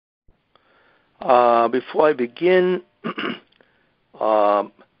Before I begin, I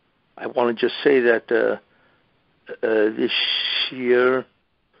want to just say that this year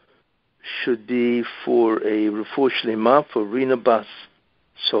should be for a refuah shlema for Rina Bas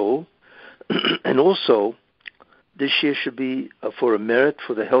Sol, and also this year should be for a merit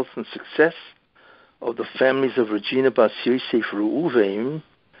for the health and success of the families of Regina Bas Yosef Reuven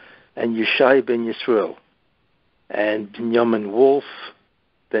and Yeshai ben Yisrael, and Binyamin Wolf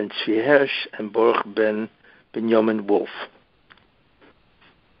ben Tzvi Hirsch and Baruch ben Binyamin Wolf.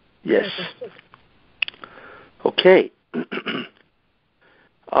 Yes. Okay.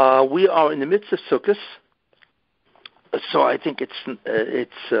 We are in the midst of Sukkos, so I think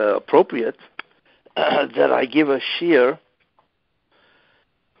it's appropriate that I give a shir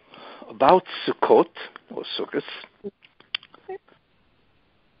about Sukkot or Sukkos,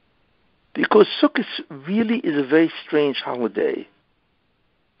 because Sukkos really is a very strange holiday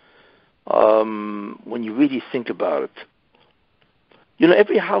when you really think about it. You know,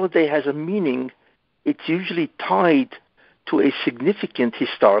 every holiday has a meaning. It's usually tied to a significant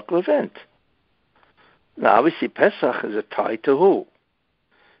historical event. Now, obviously, Pesach is tied to who?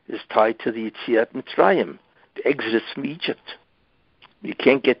 It's tied to the Yetziat Mitzrayim, the exodus from Egypt. You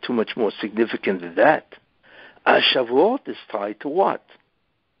can't get too much more significant than that. Shavuot is tied to what?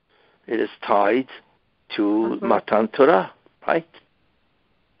 It is tied to Matan Torah, right?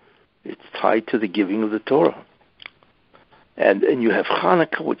 It's tied to the giving of the Torah. And you have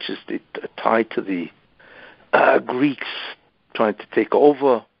Hanukkah, which is tied to the Greeks trying to take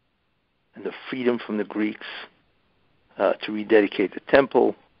over, and the freedom from the Greeks to rededicate the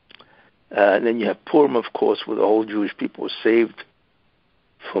temple. And then you have Purim, of course, where the whole Jewish people were saved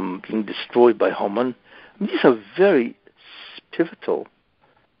from being destroyed by Haman. I mean, these are very pivotal,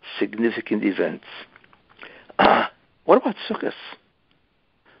 significant events. What about Sukkos?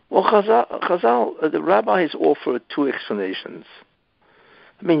 Well, Chazal, the rabbis offer two explanations.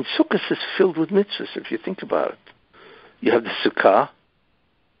 I mean, Sukkos is filled with mitzvahs, if you think about it. You have the Sukkah,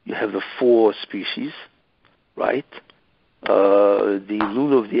 you have the four species, right? The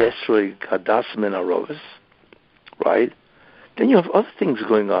lulav, the esrog, hadassim, and arovas, right? Then you have other things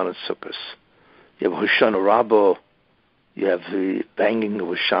going on in Sukkos. You have Hoshana Rabbah, you have the banging of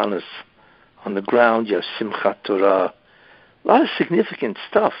Hoshanas on the ground, you have Simchat Torah, a lot of significant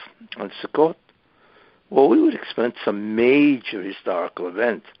stuff on Sukkot. Well, we would expect some major historical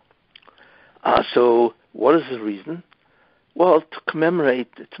event. So what is the reason? Well, to commemorate,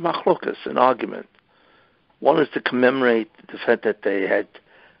 it's machlokas, an argument. One is to commemorate the fact that they had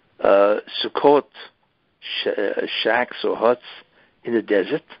Sukkot, shacks or huts in the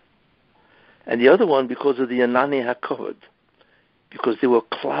desert. And the other one because of the Anani HaKavod, because there were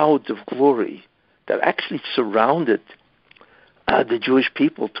clouds of glory that actually surrounded the Jewish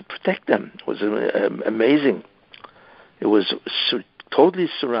people to protect them. It was amazing. It was totally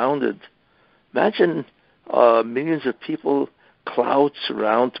surrounded. Imagine millions of people, clouds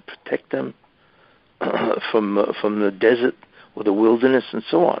surround to protect them from the desert or the wilderness and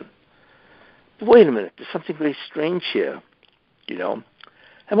so on. But wait a minute, there's something very strange here, you know.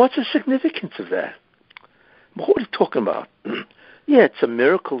 And what's the significance of that? What are we talking about? Yeah, it's a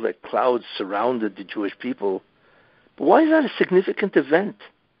miracle that clouds surrounded the Jewish people. But why is that a significant event?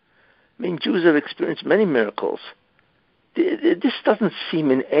 I mean, Jews have experienced many miracles. This doesn't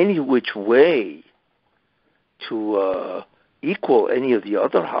seem in any which way to equal any of the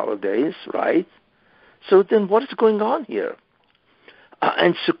other holidays, right? So then what is going on here?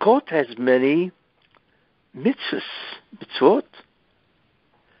 And Sukkot has many mitzvot.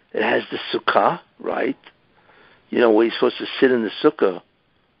 It has the sukkah, right? You know, where you're supposed to sit in the sukkah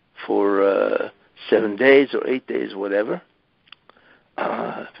for 7 days or 8 days, whatever.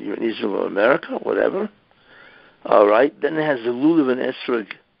 If you're in Israel or America, whatever. All right. Then it has the lulav and esrog,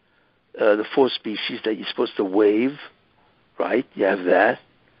 the four species that you're supposed to wave, right? You have that.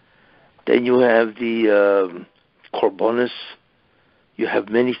 Then you have the korbanos. You have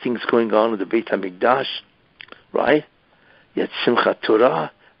many things going on with the Beit HaMikdash, right? You have Simchat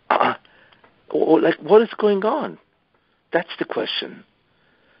Torah. Like, what is going on? That's the question.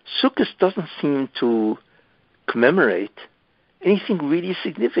 Sukkot doesn't seem to commemorate anything really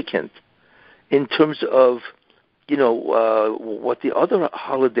significant in terms of, you know, what the other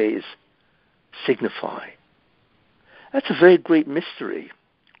holidays signify. That's a very great mystery.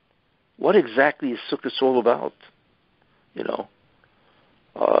 What exactly is Sukkot all about? You know,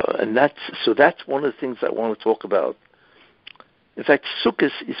 and that's one of the things I want to talk about. In fact,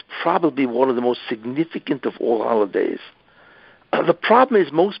 Sukkot is probably one of the most significant of all holidays. The problem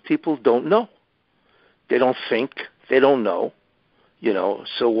is most people don't know. They don't think. They don't know.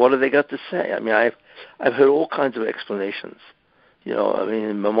 So what have they got to say? I mean, I've heard all kinds of explanations. I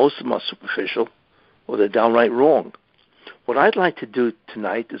mean, most of them are superficial, or they're downright wrong. What I'd like to do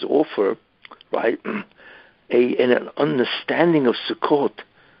tonight is offer, right, an understanding of Sukkot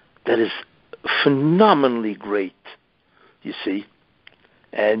that is phenomenally great, you see,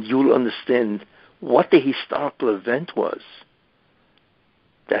 and you'll understand what the historical event was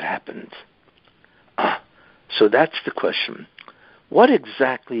that happened. So that's the question. What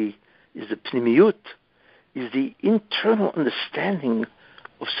exactly is the pnimiyut, is the internal understanding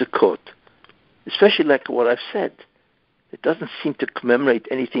of Sukkot? Especially like what I've said. It doesn't seem to commemorate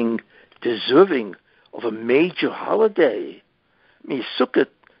anything deserving of a major holiday. I mean,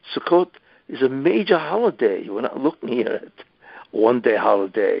 Sukkot is a major holiday. We're not looking here at a one-day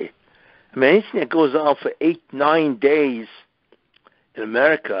holiday. I mean, anything that goes on for 8-9 days in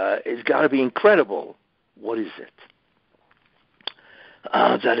America has got to be incredible. What is it?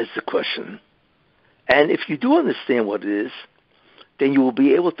 That is the question. And if you do understand what it is, then you will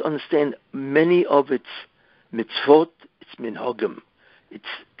be able to understand many of its mitzvot, its minhagim, its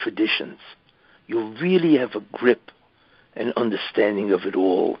traditions. You really have a grip and understanding of it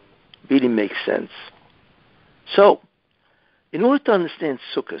all. Really makes sense. So, in order to understand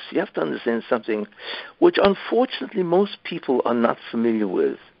Sukkos, you have to understand something which unfortunately most people are not familiar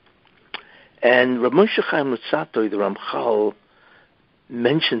with. And Rav Moshe Chaim Luzzatto, the Ramchal,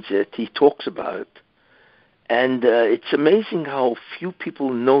 mentions it. He talks about it. And it's amazing how few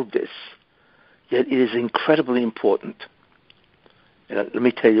people know this, yet it is incredibly important. And let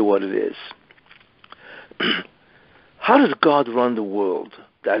me tell you what it is. How does God run the world?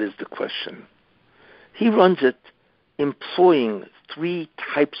 That is the question. He runs it employing 3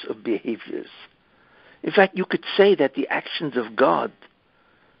 types of behaviors. In fact, you could say that the actions of God,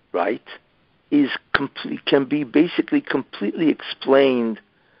 right, can be basically completely explained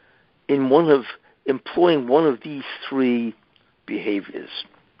in employing one of these 3 behaviors.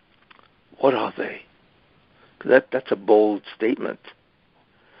 What are they? That's a bold statement.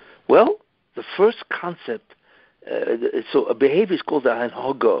 Well, the first concept, so a behavior is called the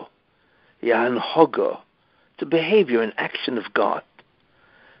hanhaga. It's a behavior, an action of God.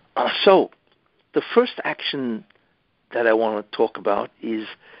 So, the first action that I want to talk about is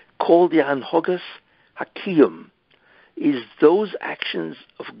called the hanhagas hakiyum, is those actions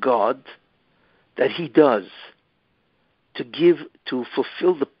of God that He does to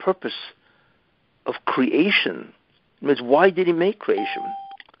fulfill the purpose of creation. It means, why did He make creation?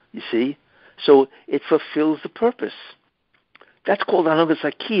 You see? So it fulfills the purpose. That's called hanhagas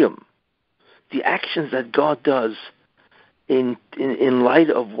hakiyum, the actions that God does in light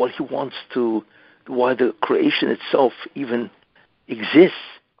of what He wants to, why the creation itself even exists,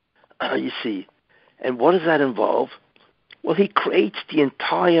 you see. And what does that involve? Well, He creates the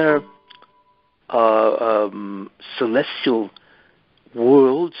entire celestial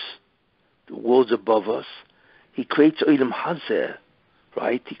worlds, the worlds above us. He creates Olam Hazeh,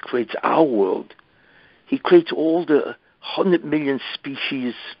 right? He creates our world. He creates all the 100 million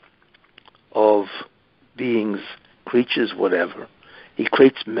species of beings, creatures, whatever. He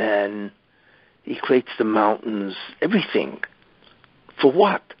creates man. He creates the mountains, everything. For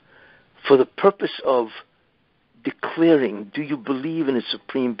what? For the purpose of declaring, do you believe in a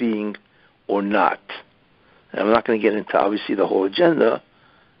supreme being or not? And I'm not going to get into, obviously, the whole agenda,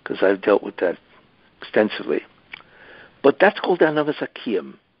 because I've dealt with that extensively. But that's called hanhagas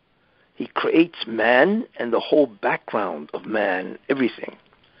hakiyum. He creates man and the whole background of man, everything,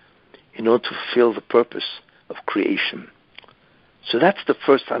 in order to fulfill the purpose of creation. So that's the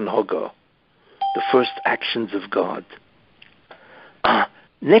first hanhaga, the first actions of God.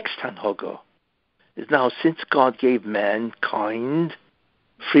 Next hanhaga is now, since God gave mankind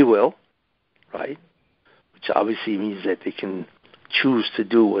free will, right, which obviously means that they can choose to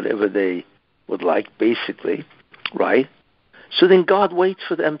do whatever they would like, basically, right? So then God waits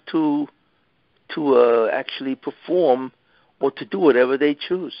for them to actually perform or to do whatever they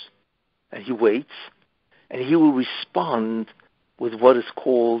choose. And He waits, and He will respond with what is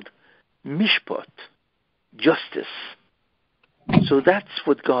called mishpat, justice. So that's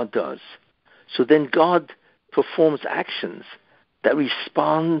what God does. So then God performs actions that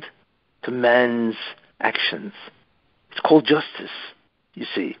respond to man's actions. It's called justice, you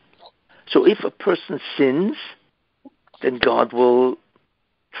see. So if a person sins, then God will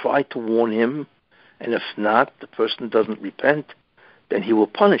try to warn him, and if not, the person doesn't repent, then He will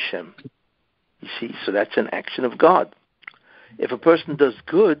punish him. You see, so that's an action of God. If a person does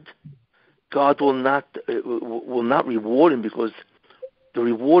good, God will not reward him, because the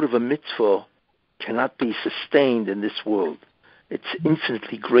reward of a mitzvah cannot be sustained in this world. It's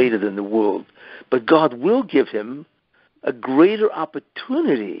infinitely greater than the world. But God will give him a greater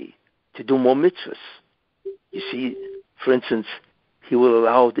opportunity to do more mitzvahs. You see, for instance, he will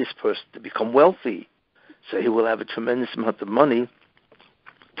allow this person to become wealthy. So he will have a tremendous amount of money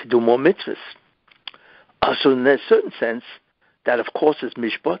to do more mitzvahs. So in a certain sense, that of course is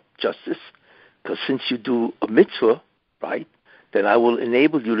mishpat, justice, because since you do a mitzvah, right, then I will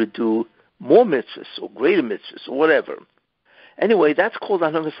enable you to do more mitzvahs or greater mitzvahs or whatever. Anyway, that's called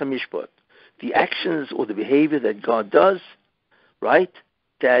Anhagas HaMishpat. The actions or the behavior that God does, right,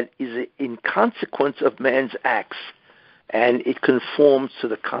 that is in consequence of man's acts, and it conforms to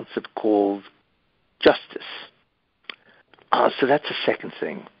the concept called justice. So that's the second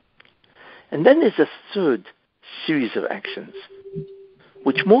thing. And then there's a third series of actions,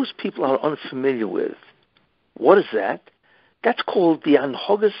 which most people are unfamiliar with. What is that? That's called the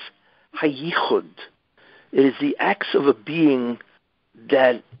Anhagas HaYichud. It is the acts of a being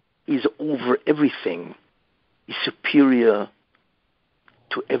that is over everything, is superior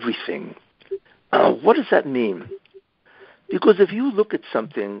to everything. What does that mean? Because if you look at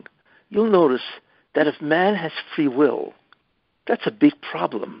something, you'll notice that if man has free will, that's a big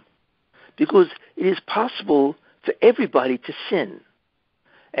problem. Because it is possible for everybody to sin.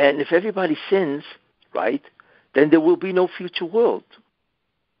 And if everybody sins, right, then there will be no future world.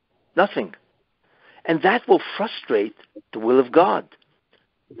 Nothing. And that will frustrate the will of God.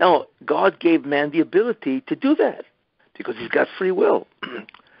 Now, God gave man the ability to do that because he's got free will.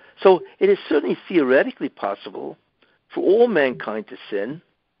 So it is certainly theoretically possible for all mankind to sin.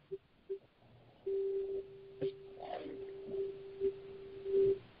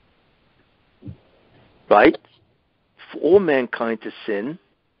 Right? For all mankind to sin.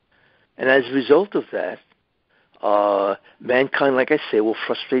 And as a result of that, mankind, like I say, will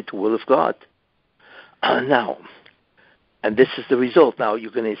frustrate the will of God. Now, and this is the result. Now,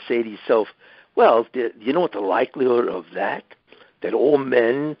 you're going to say to yourself, well, you know what the likelihood of that? That all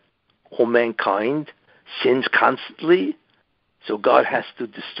mankind sins constantly, so God has to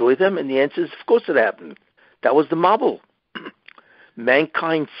destroy them? And the answer is, of course it happened. That was the Mabul.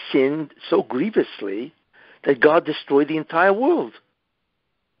 Mankind sinned so grievously that God destroyed the entire world.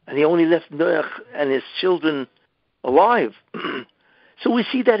 And he only left Noach and his children alive. So we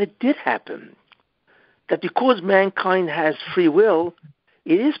see that it did happen. That because mankind has free will,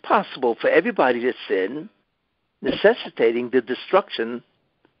 it is possible for everybody to sin, necessitating the destruction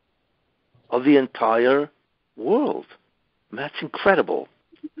of the entire world. And that's incredible.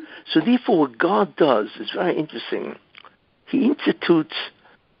 So therefore what God does is very interesting. He institutes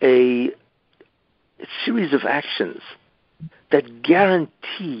a series of actions that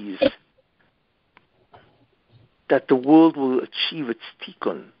guarantees that the world will achieve its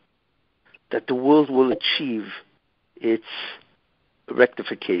tikkun, that the world will achieve its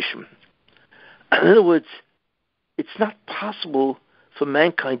rectification. In other words, it's not possible for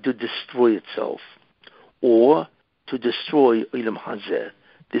mankind to destroy itself or to destroy Olam Hazeh,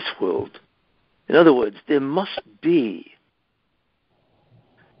 this world. In other words, there must be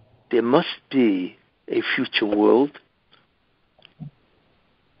a future world,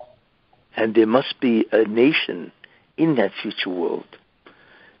 and there must be a nation in that future world.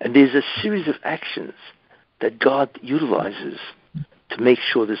 And there's a series of actions that God utilizes to make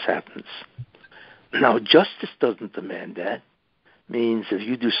sure this happens. Now, justice doesn't demand that. Means if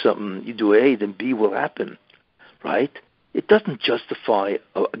you do something, you do A, then B will happen, right? It doesn't justify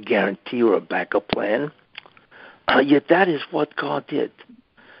a guarantee or a backup plan. Yet that is what God did.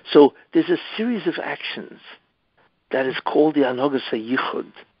 So there's a series of actions that is called the Anhagas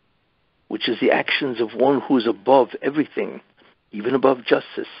HaYichud, which is the actions of one who is above everything, even above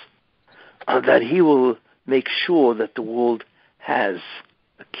justice, that he will make sure that the world has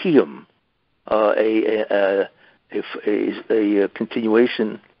a kiyum, a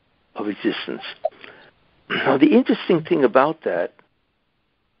continuation of existence. Now, the interesting thing about that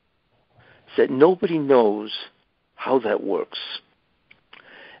is that nobody knows how that works.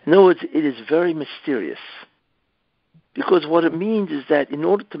 In other words, it is very mysterious. Because what it means is that in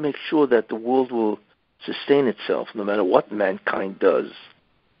order to make sure that the world will sustain itself, no matter what mankind does,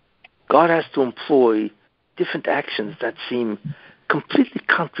 God has to employ different actions that seem completely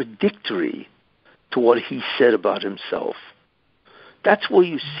contradictory to what he said about himself. That's where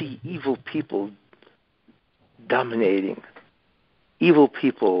you see evil people dominating, evil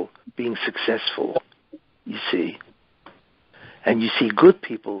people being successful, you see. And you see good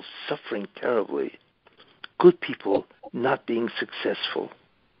people suffering terribly, good people not being successful.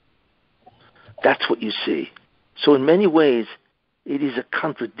 That's what you see. So in many ways, it is a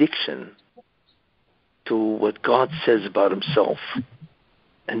contradiction to what God says about himself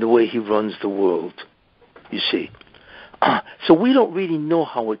and the way he runs the world, you see. So we don't really know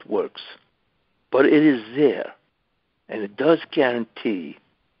how it works, but it is there, and it does guarantee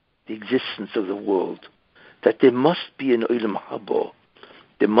the existence of the world, that there must be an Olam Haba,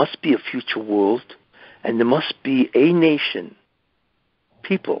 there must be a future world, and there must be a nation,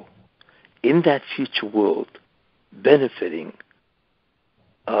 people, in that future world, benefiting,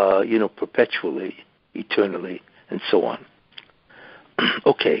 perpetually, eternally, and so on.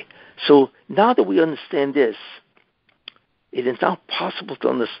 Okay, so now that we understand this, it is now possible to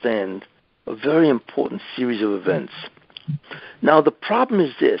understand a very important series of events. Now, the problem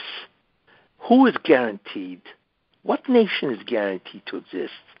is this. Who is guaranteed? What nation is guaranteed to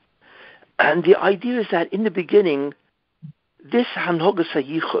exist? And the idea is that in the beginning, this Hanhogas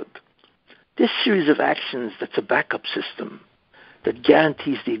HaYichud, this series of actions that's a backup system that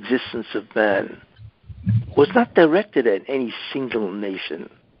guarantees the existence of man, was not directed at any single nation.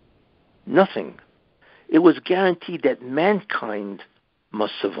 Nothing. It was guaranteed that mankind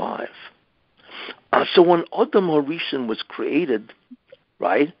must survive. So when Adam HaRishon was created,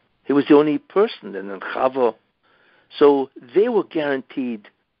 right, he was the only person, and then Chava. So they were guaranteed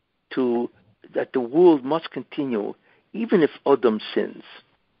that the world must continue even if Adam sins.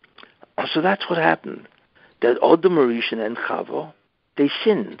 So that's what happened. That Adam HaRishon and Chava, they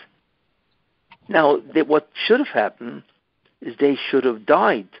sinned. Now, what should have happened is they should have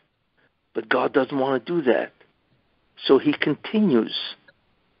died. But God doesn't want to do that. So he continues.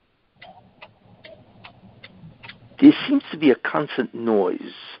 There seems to be a constant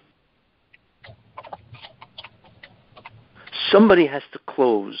noise. Somebody has to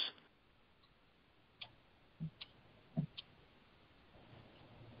close.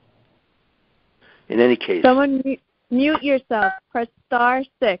 In any case. Someone mute yourself. Press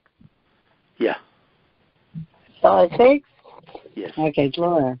 *6. Yeah. *6? Yes. Okay,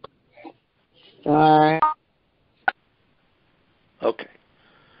 Laura. Sorry. Okay.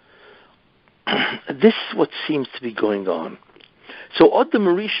 This is what seems to be going on. So Adam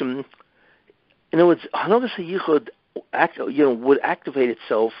HaRishon, in other words, Hanhogas HaYichud, would activate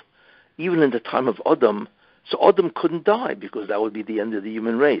itself even in the time of Adam. So Adam couldn't die because that would be the end of the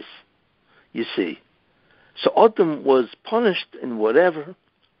human race. You see. So Adam was punished in whatever.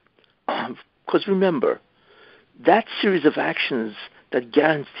 Because remember, that series of actions that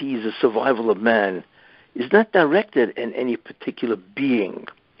guarantees the survival of man is not directed at any particular being,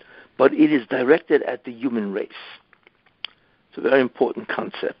 but it is directed at the human race. It's a very important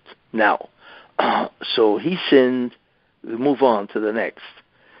concept. Now, so he sinned, we move on to the next.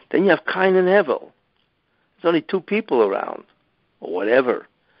 Then you have Cain and Hevel. There's only two people around, or whatever.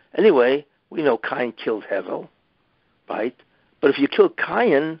 Anyway, we know Cain killed Hevel, right? But if you kill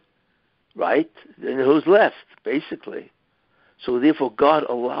Cain, right, then who's left, basically? So therefore, God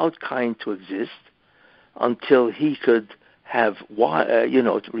allowed Cain to exist until he could have,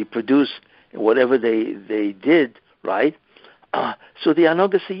 to reproduce whatever they did, right? So the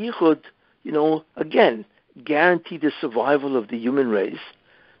Hanhogas HaYichud, again, guaranteed the survival of the human race.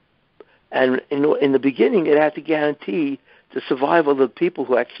 And in the beginning, it had to guarantee the survival of the people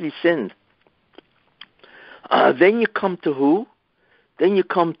who actually sinned. Then you come to who? Then you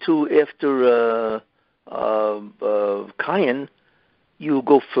come to, after Cain, you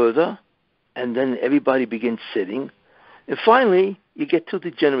go further, and then everybody begins sinning. And finally, you get to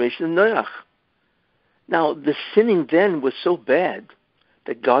the generation of Noach. Now, the sinning then was so bad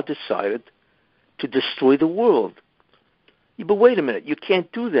that God decided to destroy the world. But wait a minute, you can't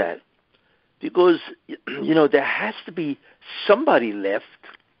do that. Because, there has to be somebody left,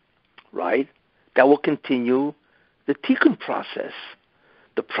 right, that will continue the tikkun process,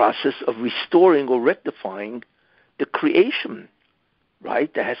 the process of restoring or rectifying the creation,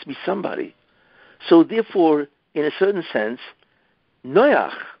 right? There has to be somebody. So therefore, in a certain sense,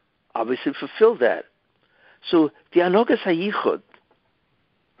 Noach obviously fulfilled that. So the Hanhogas HaYichud,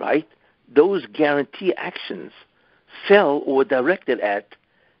 right, those guarantee actions fell or were directed at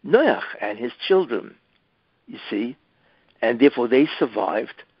Noach and his children, you see, and therefore they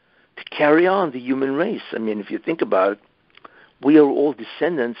survived to carry on the human race. I mean, if you think about it, we are all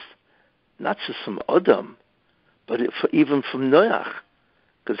descendants, not just from Adam, but even from Noach,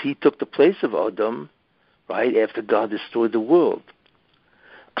 because he took the place of Adam, right, after God destroyed the world.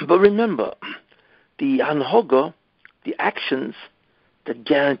 But remember, the Hanhoga, the actions that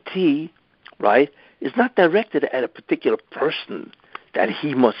guarantee, right, is not directed at a particular person that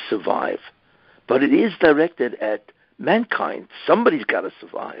he must survive, but it is directed at mankind. Somebody's got to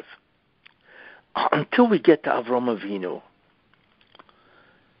survive. Until we get to Avram Avinu.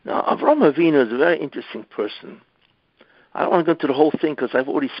 Now, Avraham Avinu is a very interesting person. I don't want to go into the whole thing because I've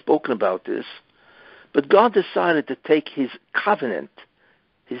already spoken about this. But God decided to take his covenant,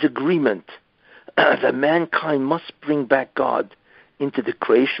 his agreement, that mankind must bring back God into the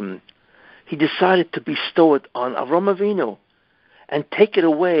creation. He decided to bestow it on Avraham Avinu and take it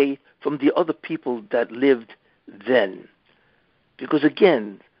away from the other people that lived then. Because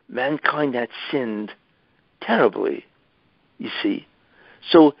again, mankind had sinned terribly, you see.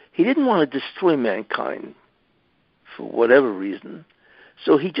 So he didn't want to destroy mankind for whatever reason.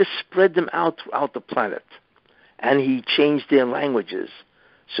 So he just spread them out throughout the planet. And he changed their languages.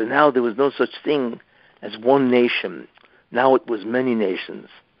 So now there was no such thing as one nation. Now it was many nations.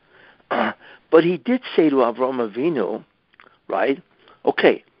 But he did say to Avraham Avinu, right,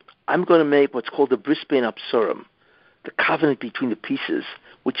 okay, I'm going to make what's called the Bris Bein Absurim, the covenant between the pieces,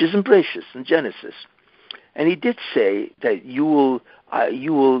 which is in Bereshis, in Genesis. And he did say that you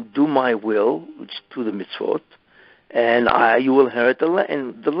will do my will, which through the mitzvot, and you will inherit the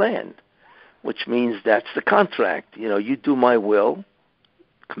land, which means that's the contract. You know, you do my will,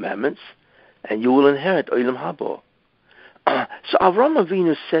 commandments, and you will inherit Olam Haba. So Avraham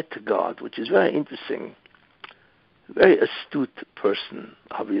Avinu said to God, which is very interesting, very astute person,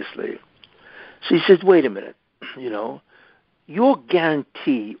 obviously. So he says, wait a minute, you know, your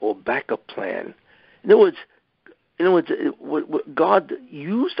guarantee or backup plan. In other words, God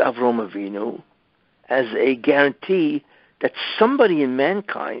used Avraham Avinu as a guarantee that somebody in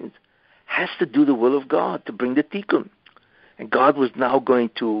mankind has to do the will of God to bring the tikkun. And God was now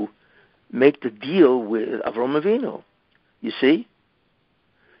going to make the deal with Avraham Avinu. You see?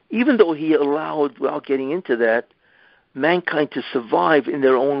 Even though he allowed, without getting into that, mankind to survive in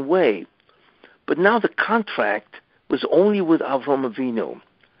their own way. But now the contract was only with Avraham Avinu.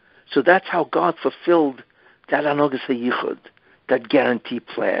 So that's how God fulfilled that Anogas HaYichud, that guarantee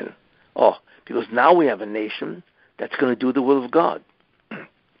plan. Oh, because now we have a nation that's going to do the will of God.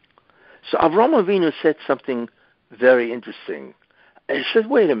 So Avraham Avinu said something very interesting. He said,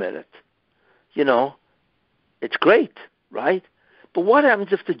 wait a minute, you know, it's great, right? But what happens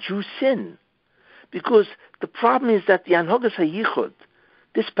if the Jews sin? Because the problem is that the Anogas HaYichud,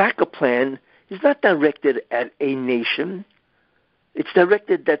 this backup plan, is not directed at a nation. It's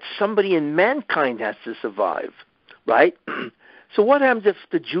directed that somebody in mankind has to survive, right? So what happens if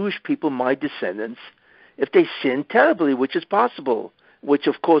the Jewish people, my descendants, if they sin terribly, which is possible, which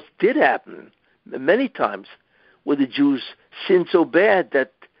of course did happen many times, where the Jews sinned so bad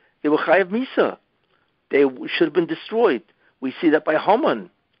that they were chayav misa. They should have been destroyed. We see that by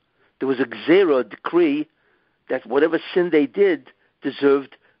Haman. There was a gzera, decree, that whatever sin they did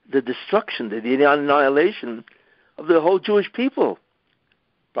deserved the destruction, the annihilation of the whole Jewish people.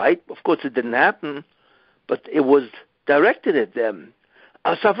 Right? Of course it didn't happen, but it was directed at them.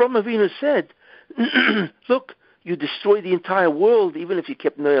 As Avraham Avinu said, look, you destroyed the entire world, even if you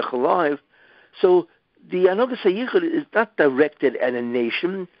kept Noach alive. So the Anogas HaYichud is not directed at a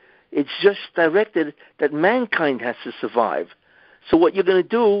nation. It's just directed that mankind has to survive. So what you're going to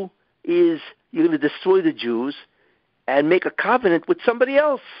do is you're going to destroy the Jews and make a covenant with somebody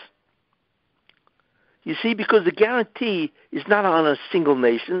else. You see, because the guarantee is not on a single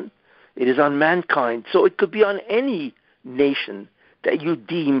nation, it is on mankind. So it could be on any nation that you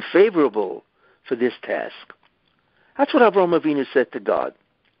deem favorable for this task. That's what Avraham Avinu said to God.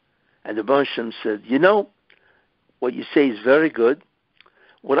 And the Baruch Shem said, you know, what you say is very good.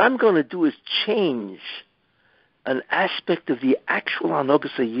 What I'm going to do is change an aspect of the actual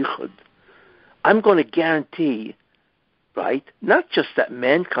Anogas HaYichud. I'm going to guarantee, right, not just that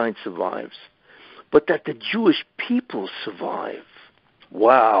mankind survives, but that the Jewish people survive.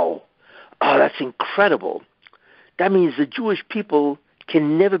 Wow. Oh, that's incredible. That means the Jewish people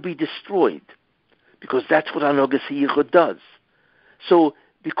can never be destroyed, because that's what Anogas HaYichud does. So,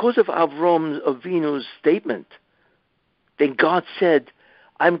 because of Avraham Avinu's statement, then God said,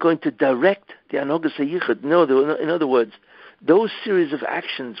 I'm going to direct the Anogas HaYichud. No, in other words, those series of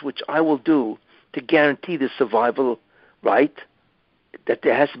actions which I will do to guarantee the survival, right, that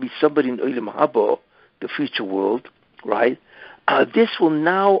there has to be somebody in Olam Haba, the future world, right, this will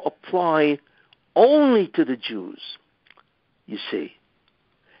now apply only to the Jews, you see.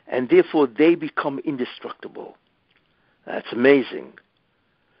 And therefore they become indestructible. That's amazing,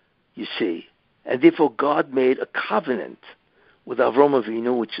 you see. And therefore God made a covenant with Avraham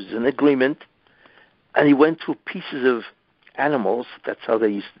Avinu, which is an agreement, and he went through pieces of animals. That's how they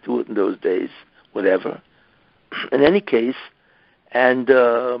used to do it in those days, whatever. In any case, and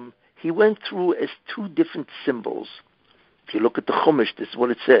he went through as two different symbols. If you look at the Chumash, this is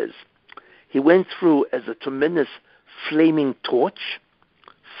what it says. He went through as a tremendous flaming torch,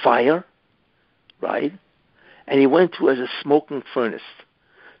 fire, right? And he went to as a smoking furnace.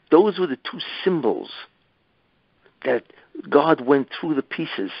 Those were the two symbols that God went through the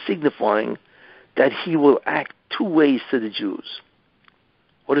pieces, signifying that he will act two ways to the Jews.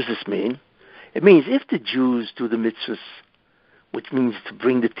 What does this mean? It means if the Jews do the mitzvahs, which means to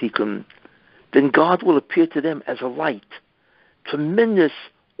bring the tikkun, then God will appear to them as a light, tremendous,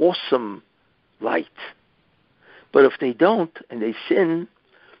 awesome light. But if they don't, and they sin,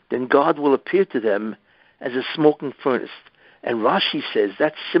 then God will appear to them as a smoking furnace. And Rashi says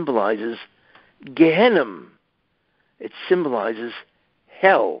that symbolizes Gehenna. It symbolizes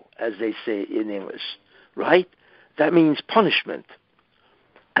hell, as they say in English, right? That means punishment.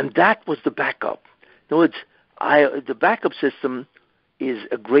 And that was the backup. In other words, the backup system is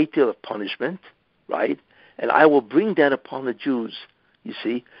a great deal of punishment, right? And I will bring that upon the Jews, you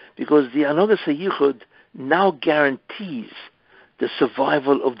see, because the Anogas HaYichud now guarantees the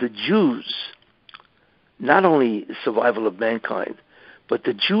survival of the Jews, not only the survival of mankind, but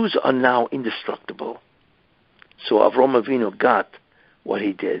the Jews are now indestructible. So Avraham Avinu got what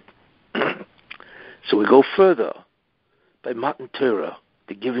he did. So we go further by Matan Torah,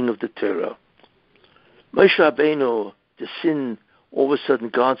 the giving of the Torah. Moshe Rabbeinu, the sin, all of a sudden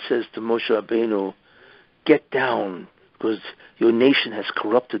God says to Moshe Rabbeinu, get down, because your nation has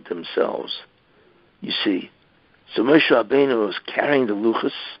corrupted themselves. You see. So Moshe Rabbeinu was carrying the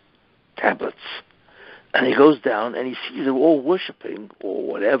Luchos tablets, and he goes down and he sees they're all worshiping, or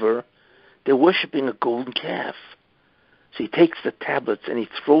whatever, they're worshiping a golden calf. So he takes the tablets and he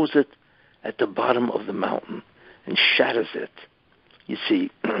throws it at the bottom of the mountain and shatters it. You see,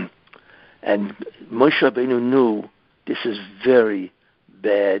 and Moshe Rabbeinu knew this is very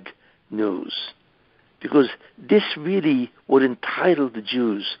bad news, because this really would entitle the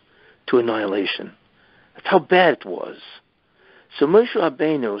Jews to annihilation. That's how bad it was. So Moshe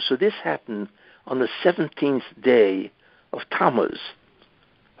Rabbeinu, so this happened on the 17th day of Tammuz.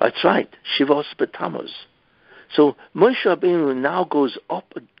 That's right, Shivos B'Tammuz. So Moshe Rabbeinu now goes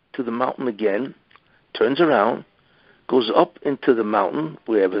up to the mountain again, turns around, goes up into the mountain,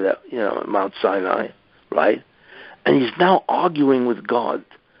 wherever that, Mount Sinai, right? And he's now arguing with God.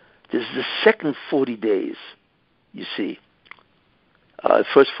 This is the second 40 days, you see. The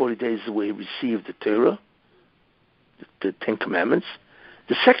first 40 days is where he received the Torah, the Ten Commandments.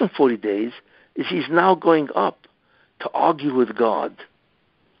 The second 40 days is he's now going up to argue with God,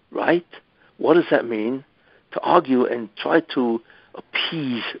 right? What does that mean? To argue and try to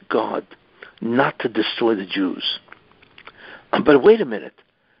appease God, not to destroy the Jews. But wait a minute.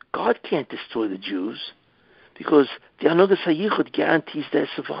 God can't destroy the Jews, because the Anogas HaYichud guarantees their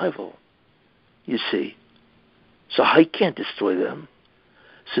survival, you see. So he can't destroy them.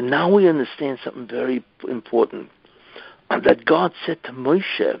 So now we understand something very important, that God said to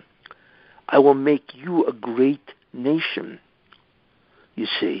Moshe, I will make you a great nation. You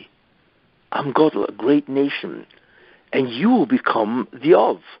see, I'm God, a great nation, and you will become the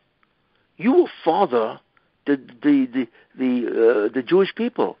of. You will father the Jewish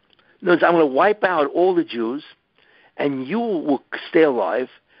people. In other words, I'm going to wipe out all the Jews, and you will stay alive,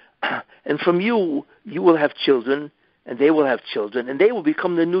 and from you will have children, and they will have children, and they will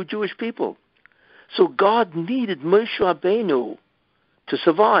become the new Jewish people. So God needed Moshe Rabbeinu to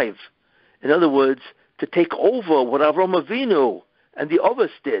survive. In other words, to take over what Avraham Avinu and the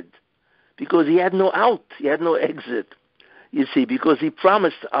others did, because he had no out, he had no exit. You see, because he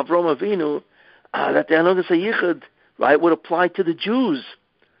promised Avraham Avinu that the Anogas HaYichud, right, would apply to the Jews.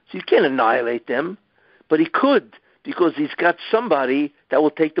 So you can't annihilate them, but he could, because he's got somebody that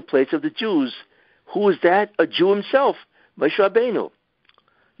will take the place of the Jews. Who is that? A Jew himself, Moshe Rabbeinu.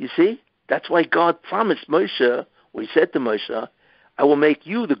 You see? That's why God promised Moshe, or he said to Moshe, I will make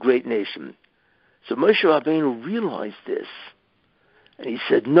you the great nation. So Moshe Rabbeinu realized this, and he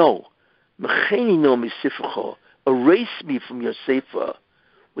said, no, mecheni no misifecho, erase me from your sefer,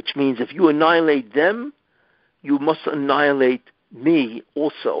 which means if you annihilate them, you must annihilate me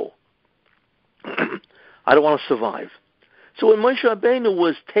also. I don't want to survive. So when Moshe Rabbeinu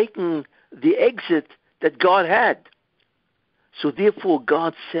was taking the exit that God had, so therefore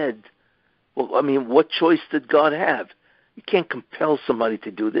God said, what choice did God have? You can't compel somebody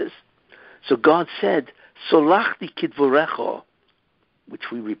to do this. So God said, Solachti kidvorecha,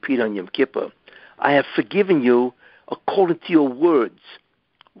 which we repeat on Yom Kippur, I have forgiven you according to your words.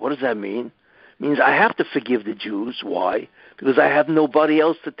 What does that mean? It means I have to forgive the Jews. Why? Because I have nobody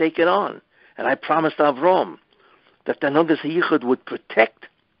else to take it on. And I promised Avram that the Anogas HaYichud would protect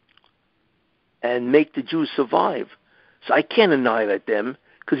and make the Jews survive. So I can't annihilate them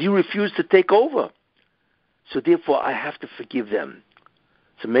because you refuse to take over. So therefore I have to forgive them.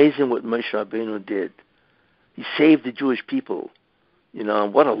 It's amazing what Moshe Rabbeinu did. He saved the Jewish people. You know,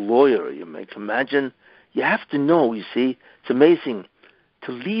 what a lawyer you make. Imagine, you have to know, you see, it's amazing.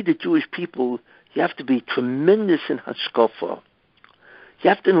 To lead the Jewish people, you have to be tremendous in hashkafa. You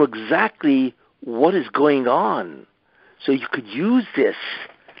have to know exactly what is going on. So you could use this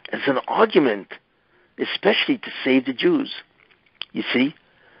as an argument, especially to save the Jews. You see?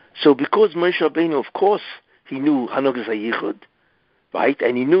 So because Moshe Rabbeinu, of course, he knew Hanogas HaYichud, right?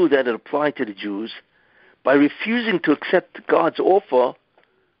 And he knew that it applied to the Jews. By refusing to accept God's offer,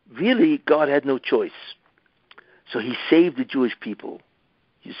 really, God had no choice. So he saved the Jewish people,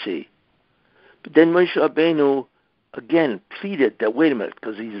 you see. But then Moshe Rabbeinu, again, pleaded that, wait a minute,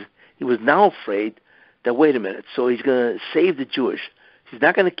 because he was now afraid that, wait a minute, so he's going to save the Jewish. He's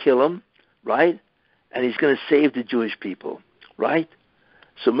not going to kill them, right? And he's going to save the Jewish people, right?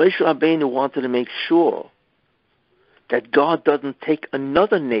 So Moshe Rabbeinu wanted to make sure that God doesn't take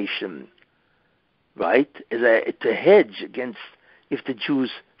another nation, right, to hedge against if the Jews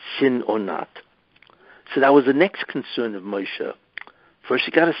sin or not. So that was the next concern of Moshe. First,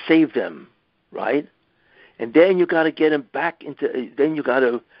 you got to save them, right? And then you got to get them back into. Then you got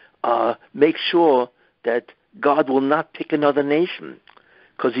to make sure that God will not pick another nation,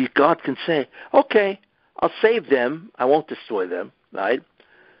 because God can say, "Okay, I'll save them. I won't destroy them, right?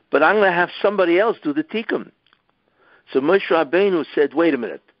 But I'm going to have somebody else do the tikkun." So Moshe Rabbeinu said, "Wait a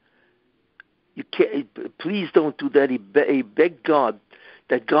minute. You can't, please don't do that." He begged God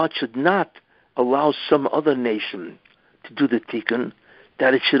that God should not allow some other nation to do the tikkun,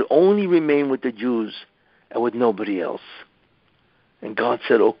 that it should only remain with the Jews and with nobody else. And God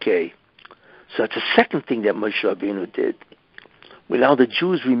said, okay. So that's the second thing that Moshe Rabbeinu did. We allow the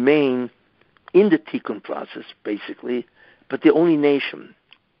Jews remain in the tikkun process, basically, but the only nation,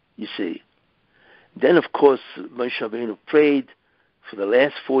 you see. Then, of course, Moshe Rabbeinu prayed for the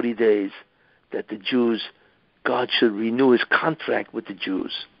last 40 days that the Jews, God should renew his contract with the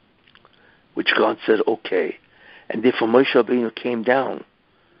Jews, which God said, okay. And therefore Moshe Rabbeinu came down,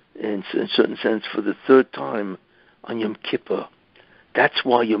 in a certain sense, for the third time on Yom Kippur. That's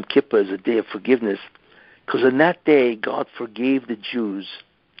why Yom Kippur is a day of forgiveness, because on that day, God forgave the Jews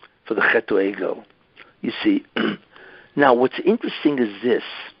for the Chet Egel. You see, now what's interesting is this,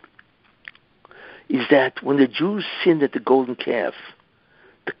 is that when the Jews sinned at the golden calf,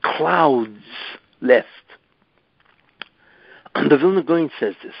 the clouds left. And the Vilna Gaon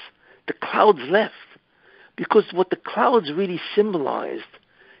says this. The clouds left. Because what the clouds really symbolized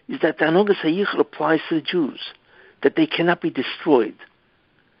is that the Hanogas HaYichud applies to the Jews, that they cannot be destroyed.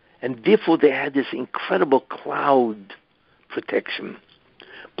 And therefore they had this incredible cloud protection.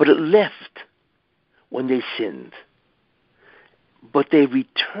 But it left when they sinned. But they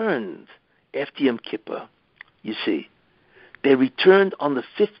returned after Yom Kippur, you see. They returned on the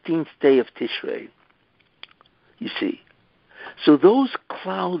 15th day of Tishrei, you see. So those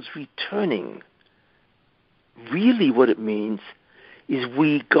clouds returning, really what it means is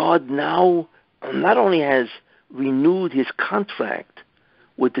God now not only has renewed his contract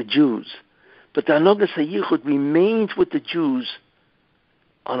with the Jews, but the Hanogas HaYichud remains with the Jews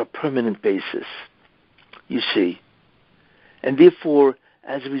on a permanent basis, you see. And therefore,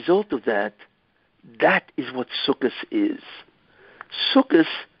 as a result of that, that is what Sukkos is. Sukkos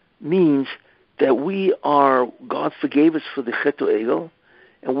means that God forgave us for the Chet Egel,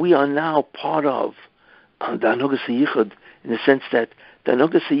 and we are now part of the Hanogas HaYichud, in the sense that the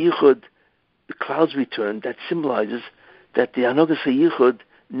Hanogas HaYichud, the clouds return, that symbolizes that the Hanogas HaYichud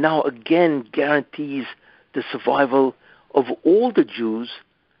now again guarantees the survival of all the Jews,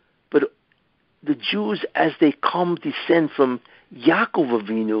 but the Jews as they descend from Yaakov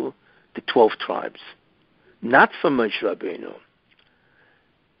Avinu, the 12 tribes, not from Moshe Rabbeinu.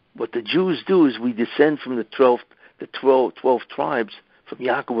 What the Jews do is we descend from the 12 tribes from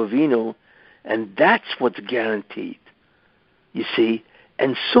Yaakov Avinu, and that's what's guaranteed, you see.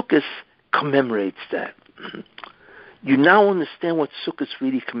 And Sukkos commemorates that. You now understand what Sukkos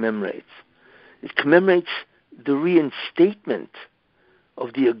really commemorates. It commemorates the reinstatement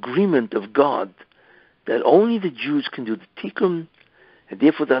of the agreement of God that only the Jews can do the tikkun, and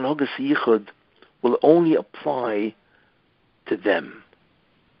therefore the Hanogas HaYichud will only apply to them.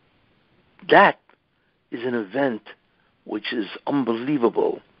 That is an event which is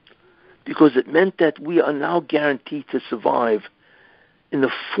unbelievable, because it meant that we are now guaranteed to survive in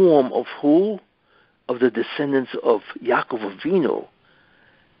the form of who? Of the descendants of Yaakov Avinu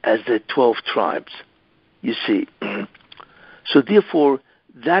as the 12 tribes, you see. So therefore,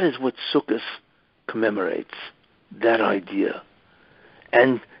 that is what Sukkos commemorates, that idea.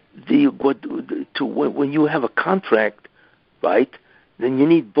 And when you have a contract, right, then you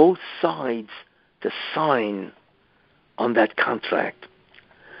need both sides to sign on that contract.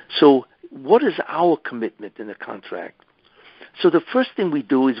 So what is our commitment in the contract? So the first thing we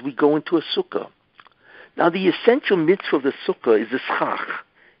do is we go into a sukkah. Now the essential mitzvah of the sukkah is the schach,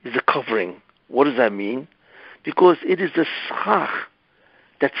 is the covering. What does that mean? Because it is the schach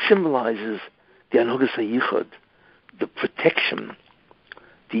that symbolizes the Anogas HaYichud, the protection,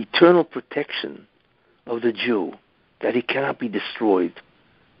 the eternal protection of the Jew, that he cannot be destroyed,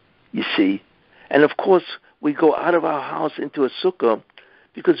 you see. And of course, we go out of our house into a sukkah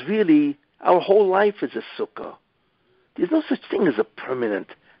because really our whole life is a sukkah. There's no such thing as a permanent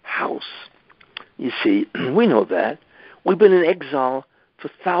house. You see, we know that. We've been in exile for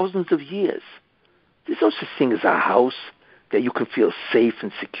thousands of years. There's no such thing as a house that you can feel safe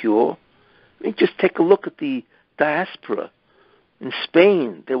and secure. I mean, just take a look at the diaspora. In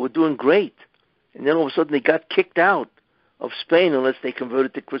Spain, they were doing great. And then all of a sudden they got kicked out of Spain unless they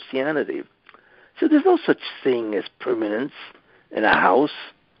converted to Christianity. So there's no such thing as permanence in a house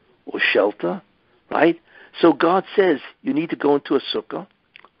or shelter, right? So God says you need to go into a sukkah,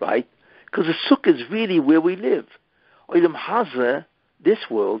 right? Because a sukkah is really where we live. Olam Hazeh, this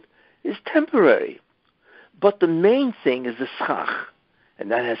world, is temporary. But the main thing is the schach,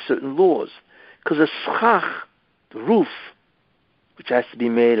 and that has certain laws. Because the schach, the roof, which has to be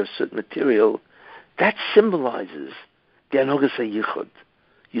made of certain material, that symbolizes the Anogas HaYichud.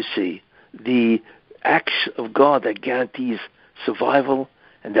 You see, the acts of God that guarantees survival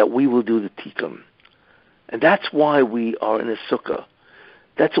and that we will do the tikkun. And that's why we are in a sukkah.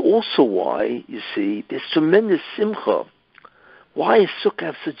 That's also why, you see, there's tremendous simcha. Why does sukkah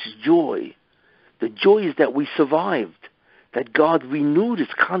have such joy? The joy is that we survived, that God renewed his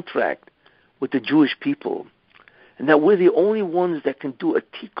contract with the Jewish people, and that we're the only ones that can do a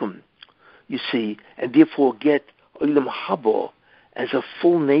tikkun, you see, and therefore get Olam Haba as a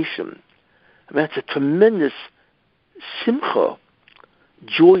full nation. I mean, that's a tremendous simcha,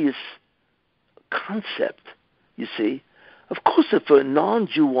 joyous concept, you see. Of course, if a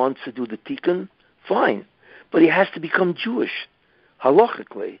non-Jew wants to do the tikkun, fine, but he has to become Jewish,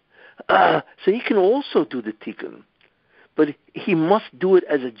 halachically. So he can also do the tikkun, but he must do it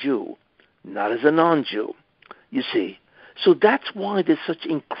as a Jew, not as a non-Jew, you see. So that's why there's such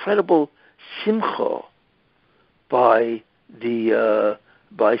incredible simcha by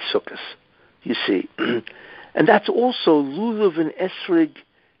Sukkos, you see. And that's also Lulav and Esrig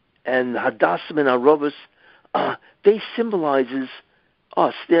and Hadassim and Arovas. They symbolizes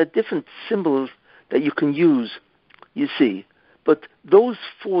us. There are different symbols that you can use, you see. But those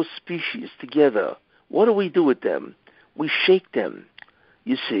four species together, what do we do with them? We shake them,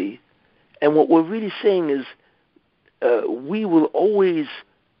 you see. And what we're really saying is we will always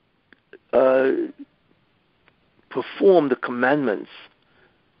perform the commandments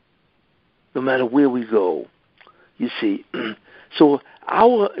no matter where we go, you see. So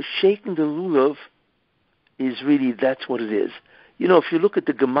our shaking the lulav is really, that's what it is. You know, if you look at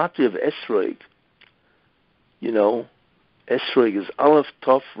the gematria of Esrog, you know, Esrog is Aleph,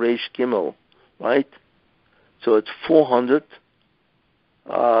 Tov, Reish, Gimel, right? So it's 400.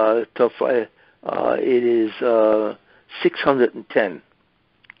 It is 610.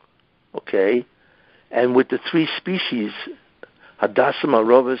 Okay? And with the three species, Hadassim,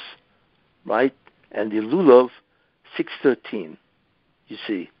 Arovas, right, and the Lulav, 613. You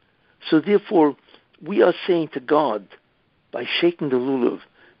see? So therefore, we are saying to God, by shaking the Lulav,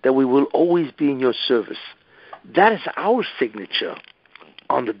 that we will always be in your service. That is our signature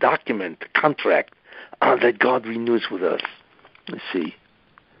on the document, the contract, that God renews with us. You see?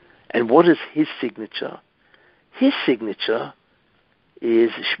 And what is his signature? His signature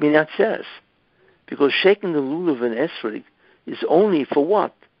is Shmini Atzeres. Because shaking the Lulav and Esrog is only for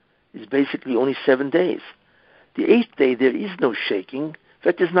what? It's basically only 7 days. The 8th day, there is no shaking. In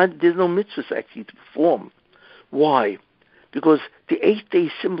fact, there's no mitzvahs actually to perform. Why? Because the 8th day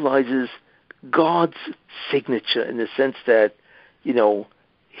symbolizes God's signature in the sense that, you know,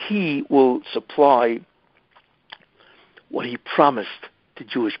 he will supply what he promised to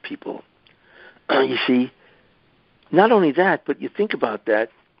Jewish people. You see, not only that, but you think about that,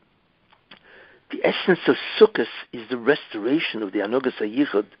 the essence of Sukkos is the restoration of the Anogas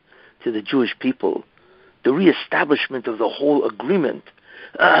HaYichud to the Jewish people, the reestablishment of the whole agreement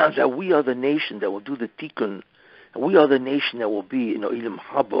that we are the nation that will do the tikkun, and we are the nation that will be in Olam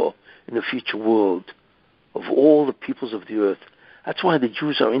Haba, in the future world, of all the peoples of the earth. That's why the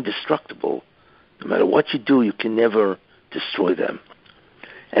Jews are indestructible. No matter what you do, you can never destroy them.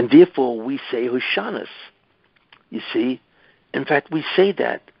 And therefore we say Hoshanas. You see? In fact, we say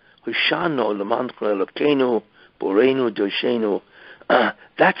that. Hoshano, Lamancha, Elokeinu, Boreinu, Doshenu.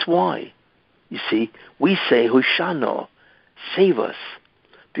 That's why, you see, we say, Hoshana, save us.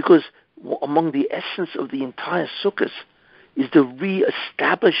 Because among the essence of the entire Sukkos is the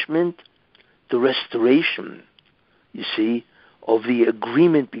re-establishment, the restoration, you see, of the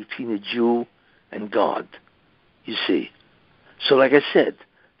agreement between the Jew and God, you see. So like I said,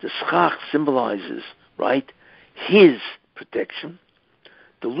 the schach symbolizes, right, his protection.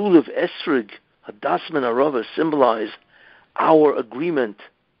 The lulav esrog, hadasman arava, symbolize our agreement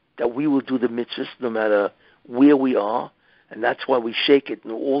that we will do the mitzvahs no matter where we are, and that's why we shake it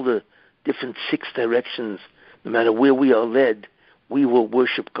in all the different 6 directions. No matter where we are led, we will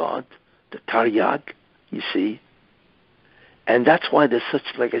worship God, the Taryag, you see. And that's why there's such,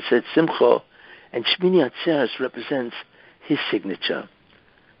 like I said, Simcha, and Shmini Atzeres represents his signature.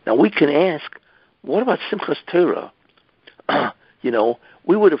 Now we can ask, what about Simchas Torah?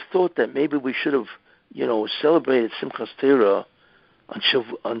 We would have thought that maybe we should have, celebrated Simchas Torah on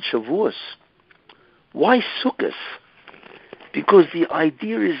Shavuos. Why Sukkos? Because the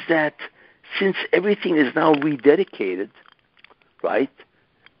idea is that since everything is now rededicated, right,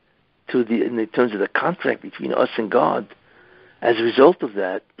 in terms of the contract between us and God, as a result of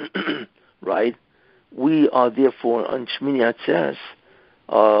that, right, we are therefore on Shmini Atzeres,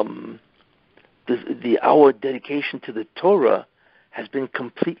 our dedication to the Torah has been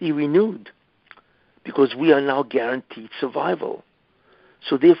completely renewed because we are now guaranteed survival.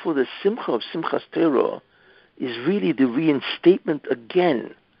 So therefore the Simcha of Simchas Torah is really the reinstatement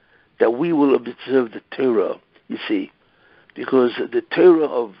again that we will observe the Torah, you see, because the Torah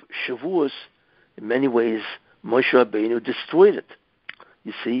of Shavuos, in many ways, Moshe Rabbeinu destroyed it,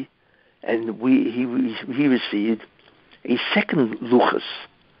 you see, and he received a second luchos,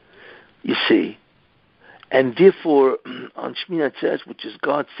 you see, and therefore on Shmini Atzeres, which is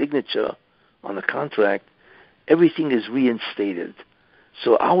God's signature on the contract, everything is reinstated.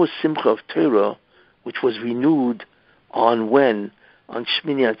 So our Simcha of Torah, which was renewed on Shmini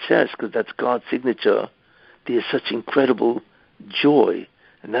Atzeres, because that's God's signature, there's such incredible joy,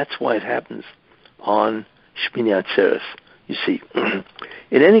 and that's why it happens on Shmini Atzeres, you see.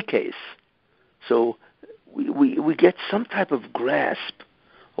 In any case, so we get some type of grasp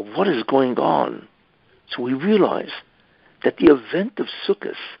of what is going on. So we realize that the event of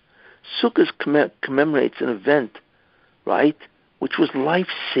Sukkos commemorates an event, right, which was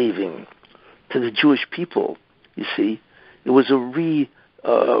life-saving to the Jewish people, you see. It was a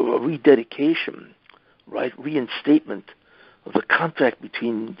rededication, right, reinstatement of the contract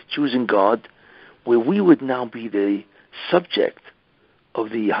between the Jews and God, where we would now be the subject of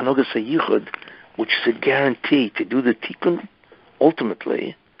the Hanogas HaYichud, which is a guarantee to do the Tikkun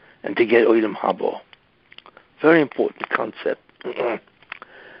ultimately and to get Olam Haba. Very important concept.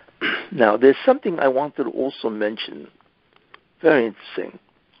 Now, there's something I wanted to also mention. Very interesting.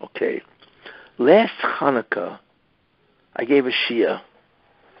 Okay. Last Hanukkah, I gave a shiur.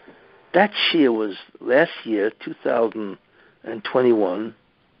 That shiur was last year, 2021,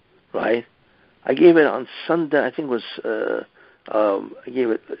 right? I gave it on Sunday, I think it was,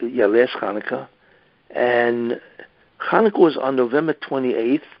 last Hanukkah. And Hanukkah was on November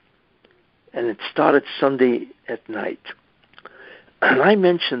 28th, and it started Sunday at night. And I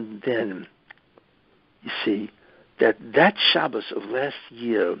mentioned then, you see, that Shabbos of last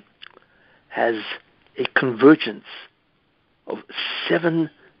year has a convergence of 7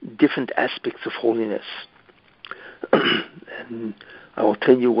 different aspects of holiness. And I will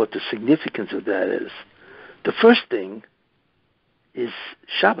tell you what the significance of that is. The first thing is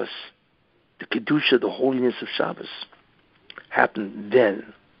Shabbos, the Kedusha, the holiness of Shabbos, happened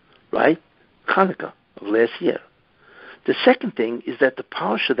then, right? Hanukkah of last year. The second thing is that the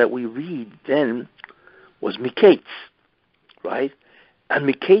parasha that we read then was Miketz, right? And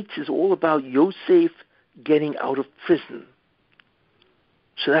Miketz is all about Yosef getting out of prison.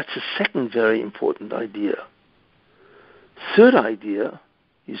 So that's the second very important idea. Third idea,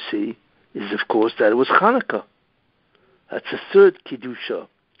 you see, is of course that it was Hanukkah. That's the third Kedusha,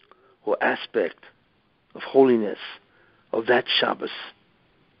 or aspect of holiness of that Shabbos,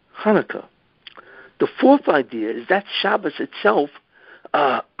 Hanukkah. The fourth idea is that Shabbos itself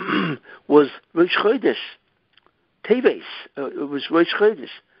was Rosh Chodesh, Teves. It was Rosh Chodesh.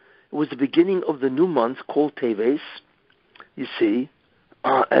 It was the beginning of the new month called Teves, you see,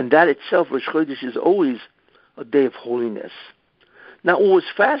 and that itself, Rosh Chodesh, is always a day of holiness. Now, what was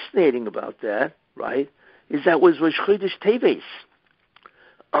fascinating about that, right, is that was Rosh Chodesh Teves.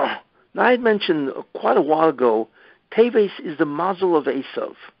 Now, I had mentioned quite a while ago, Teves is the mazel of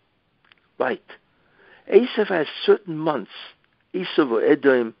Esav, right? Esav has certain months, Esav or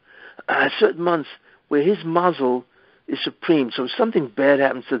Edom, has certain months where his mazel is supreme. So if something bad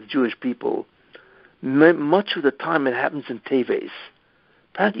happens to the Jewish people, much of the time it happens in Teves.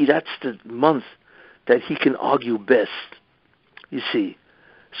 Apparently that's the month that he can argue best, you see.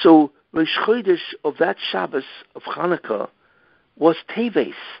 So Rosh Chodesh of that Shabbos of Hanukkah was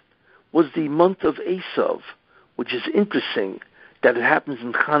Teves, was the month of Esav, which is interesting that it happens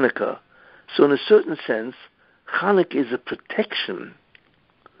in Hanukkah. So in a certain sense, Hanukkah is a protection,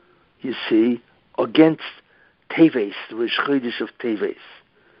 you see, against Teves, the Rosh Chodesh of Teves,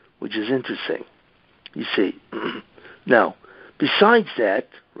 which is interesting, you see. Now, besides that,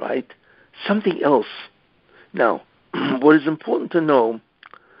 right, something else. Now, what is important to know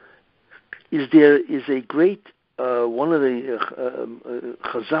is there is a great, one of the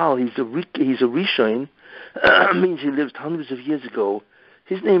Chazal, he's a Rishon, means he lived hundreds of years ago.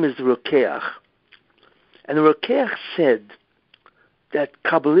 His name is the Rokeach. And the Rokeach said that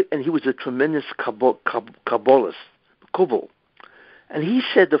and he was a tremendous Kabbalist, Kovel. And he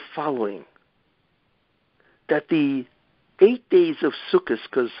said the following, that the 8 days of Sukkos,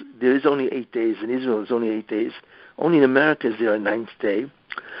 because there is only 8 days, in Israel there's only 8 days, only in America is there a 9th day,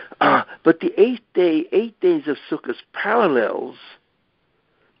 but the 8 days of Sukkos parallels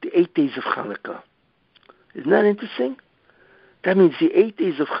the 8 days of Hanukkah. Isn't that interesting? That means the 8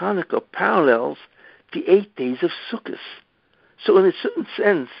 days of Hanukkah parallels the 8 days of Sukkos. So in a certain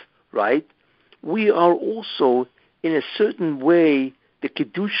sense, right, we are also, in a certain way, the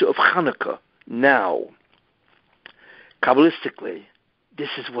Kedusha of Hanukkah now. Kabbalistically, this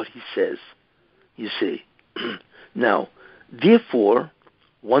is what he says, you see. Now, therefore,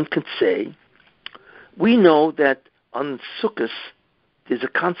 one could say, we know that on Sukkot, there's a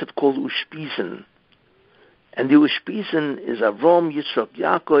concept called Ushpizin. And the Ushpizin is Avram, Yitzchak,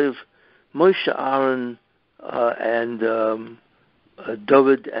 Yaakov, Moshe, Aaron, and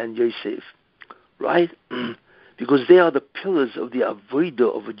David and Yosef, right? Because they are the pillars of the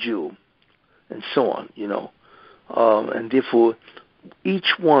Avodah of a Jew, and so on, you know. And therefore,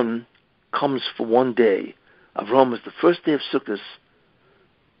 each one comes for one day. Avram is the first day of Sukkot.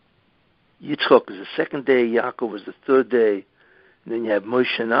 Yitzchak is the second day. Yaakov is the third day. And then you have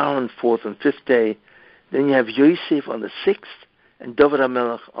Moshe and Aaron, fourth and fifth day. Then you have Yosef on the sixth, and David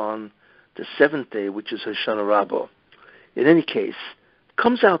HaMelech on the seventh day, which is Hoshana Rabbah. In any case, it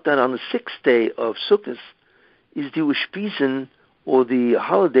comes out that on the sixth day of Sukkot is the Ushpizin, or the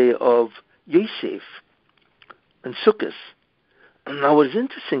holiday of Yosef and Sukkot. Now, what is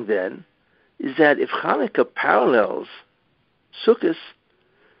interesting then is that if Hanukkah parallels Sukkot,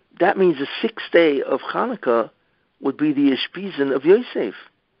 that means the sixth day of Hanukkah would be the Ushpizin of Yosef,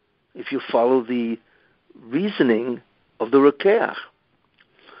 if you follow the reasoning of the Rokeach.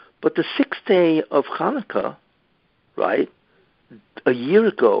 But the sixth day of Hanukkah, right, a year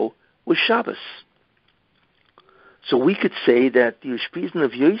ago, was Shabbos. So we could say that the Ushpizin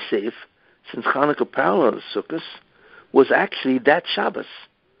of Yosef, since Hanukkah parallels Sukkot, was actually that Shabbos.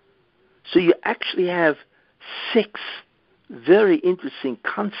 So you actually have 6 very interesting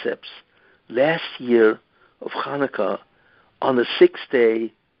concepts last year of Hanukkah on the 6th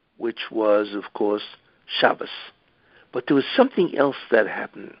day, which was, of course, Shabbos. But there was something else that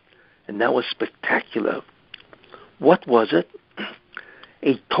happened, and that was spectacular. What was it?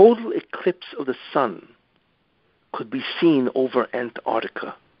 A total eclipse of the sun could be seen over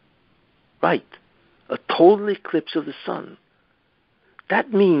Antarctica. Right. A total eclipse of the sun.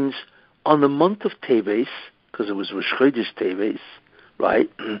 That means on the month of Teves, because it was Rosh Chodesh Teves, right,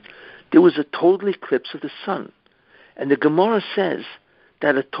 there was a total eclipse of the sun. And the Gemara says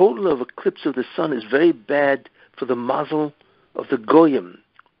that a total of eclipse of the sun is very bad for the mazel of the Goyim,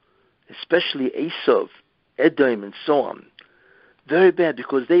 especially Esav, Edom, and so on. Very bad,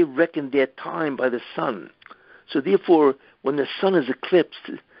 because they reckon their time by the sun. So therefore, when the sun is eclipsed,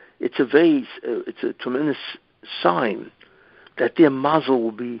 it's a tremendous sign that their mazel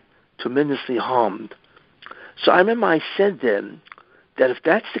will be tremendously harmed. So I remember I said then that if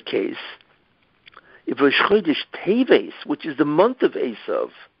that's the case, if Rosh Chodesh Teves, which is the month of Esav,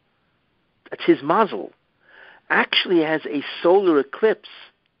 that's his mazel, actually has a solar eclipse,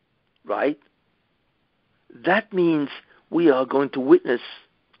 right? That means we are going to witness,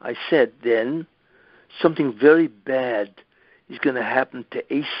 I said then, something very bad is going to happen to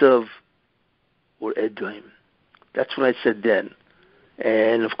Esav or Edom. That's what I said then.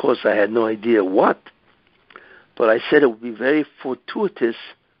 And of course I had no idea what, but I said it would be very fortuitous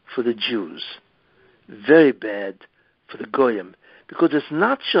for the Jews, very bad for the Goyim, because it's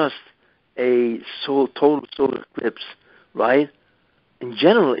not just a total solar eclipse, right? In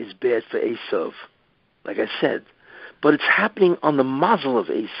general, it's bad for Esav, like I said, but it's happening on the mazel of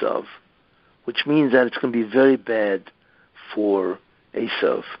Esav, which means that it's going to be very bad for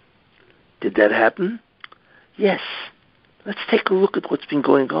Esav. Did that happen? Yes. Let's take a look at what's been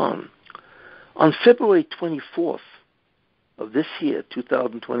going on. On February 24th of this year,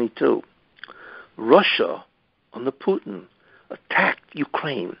 2022, Russia, under Putin, attacked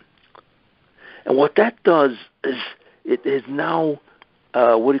Ukraine. And what that does is it has now,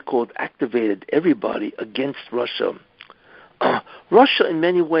 activated everybody against Russia. Russia, in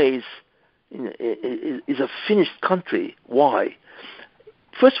many ways, is a finished country. Why?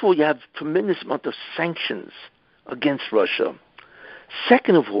 First of all, you have a tremendous amount of sanctions against Russia.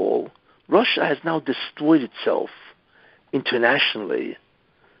 Second of all, Russia has now destroyed itself internationally.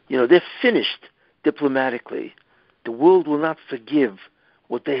 They're finished diplomatically. The world will not forgive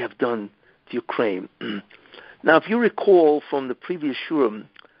what they have done to Ukraine. Now, if you recall from the previous Shurim,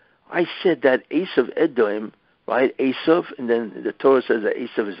 I said that Esav Edom, right? Esav, and then the Torah says that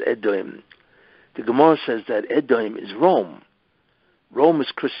Esav is Edom. The Gemara says that Edom is Rome. Rome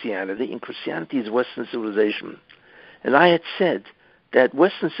is Christianity, and Christianity is Western civilization. And I had said that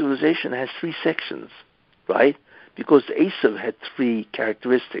Western civilization has three sections, right? Because Esav had three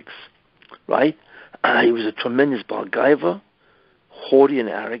characteristics, right? He was a tremendous balgaiva, haughty and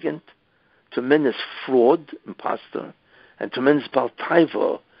arrogant, tremendous fraud, imposter, and tremendous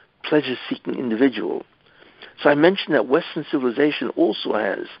baltaiva, pleasure-seeking individual. So I mentioned that Western civilization also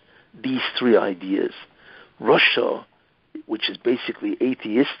has these three ideas. Russia, which is basically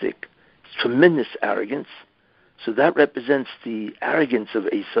atheistic, tremendous arrogance. So that represents the arrogance of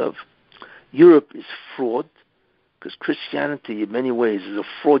Esav. Europe is fraud, because Christianity in many ways is a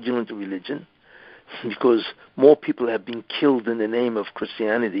fraudulent religion, because more people have been killed in the name of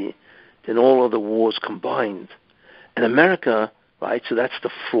Christianity than all other wars combined. And America, right, so that's the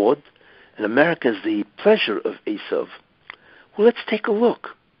fraud, and America is the pleasure of Esav. Well, let's take a look.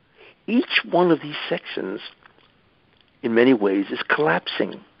 Each one of these sections, in many ways, is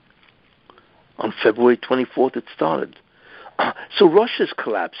collapsing. On February 24th, it started. So Russia's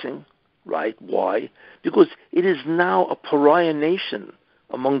collapsing, right? Why? Because it is now a pariah nation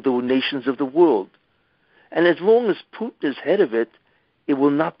among the nations of the world. And as long as Putin is head of it, it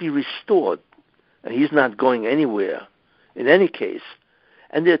will not be restored. And he's not going anywhere, in any case.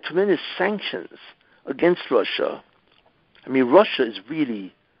 And there are tremendous sanctions against Russia. I mean, Russia is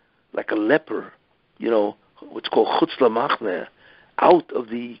really like a leper, what's called chutz lamachne, out of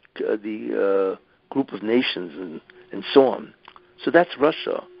the group of nations and so on. So that's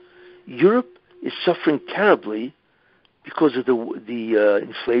Russia. Europe is suffering terribly because of the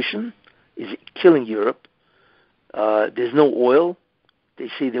inflation is killing Europe. There's no oil. They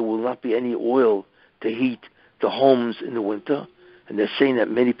say there will not be any oil to heat the homes in the winter, and they're saying that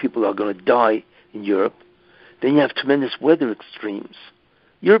many people are going to die in Europe. Then you have tremendous weather extremes.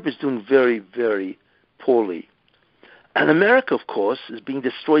 Europe is doing very, very poorly. And America, of course, is being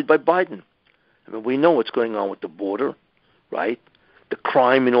destroyed by Biden. I mean, we know what's going on with the border, right? The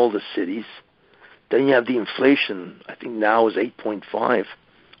crime in all the cities. Then you have the inflation. I think now is 8.5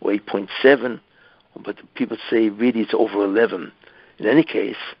 or 8.7, but people say really it's over 11. In any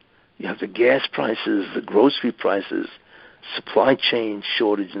case, you have the gas prices, the grocery prices, supply chain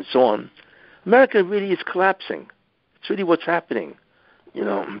shortage, and so on. America really is collapsing. It's really what's happening.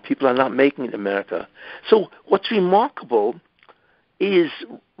 People are not making it in America. So what's remarkable is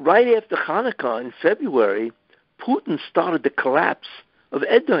right after Hanukkah in February, Putin started the collapse of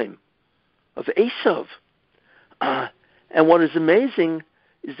Edom, of Esav. And what is amazing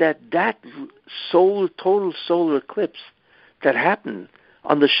is that total solar eclipse that happened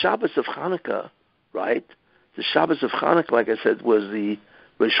on the Shabbos of Hanukkah, right? The Shabbos of Hanukkah, like I said, was the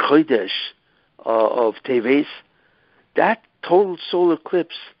Rosh Chodesh of Teves. That total solar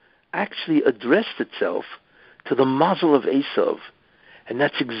eclipse actually addressed itself to the mazel of Esav. And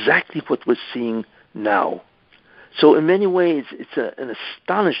that's exactly what we're seeing now. So in many ways, it's an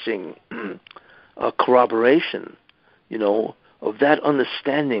astonishing corroboration, of that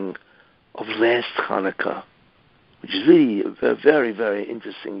understanding of last Hanukkah, which is really very, very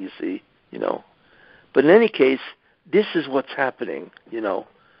interesting, you see, But in any case, this is what's happening,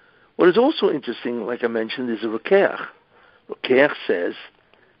 What is also interesting, like I mentioned, is the Rokeach. Rokeach says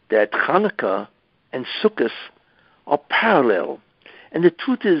that Hanukkah and Sukkos are parallel. And the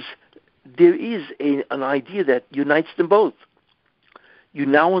truth is, there is an idea that unites them both. You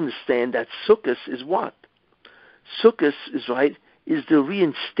now understand that Sukkos is what? Sukkos is the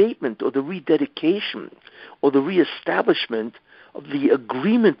reinstatement or the rededication or the reestablishment of the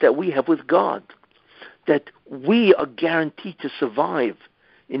agreement that we have with God, that we are guaranteed to survive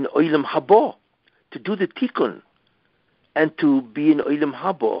in Olam Haba, to do the tikkun, and to be in Olam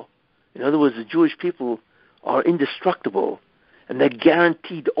Haba. In other words, the Jewish people are indestructible, and they're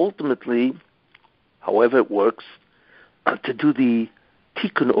guaranteed ultimately, however it works, to do the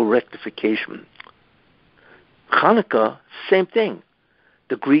tikkun or rectification. Hanukkah, same thing.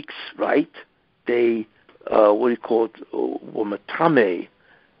 The Greeks, right? They, what do you call it, were matame.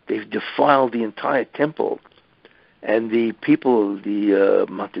 They've defiled the entire temple. And the people, the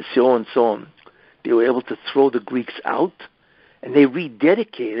Montesio and so on, they were able to throw the Greeks out, and they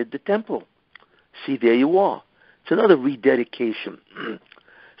rededicated the temple. See, there you are. It's another rededication.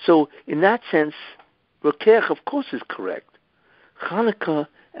 So, in that sense, Rokeach, of course, is correct. Hanukkah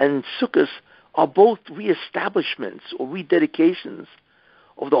and Sukkos are both reestablishments or rededications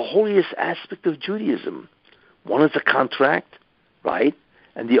of the holiest aspect of Judaism. One is a contract, right?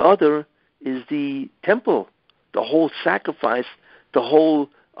 And the other is the temple, the whole sacrifice, the whole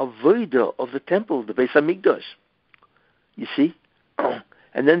avodah of the temple, the Beis Hamikdash. You see?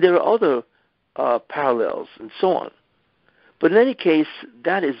 And then there are other parallels and so on. But in any case,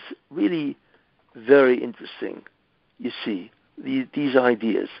 that is really very interesting, you see, these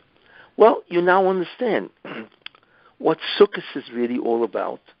ideas. Well, you now understand what Sukkot is really all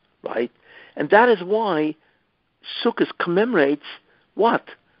about, right? And that is why Sukkot commemorates what?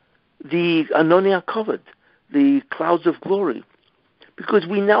 The Anonia covered, the clouds of glory. Because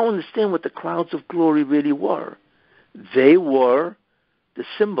we now understand what the clouds of glory really were. They were the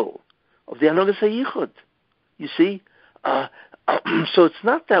symbol of the Anogas HaYichud. You see? So it's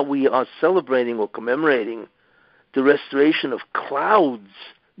not that we are celebrating or commemorating the restoration of clouds.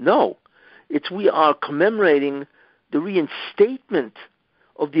 No. It's we are commemorating the reinstatement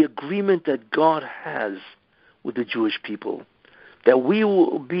of the agreement that God has with the Jewish people. That we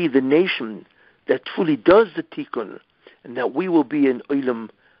will be the nation that truly does the tikkun, and that we will be an olam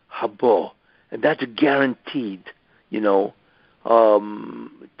haba. And that's guaranteed, to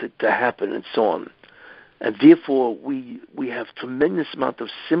happen and so on. And therefore, we have tremendous amount of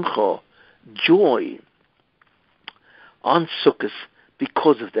simcha, joy, on Sukkot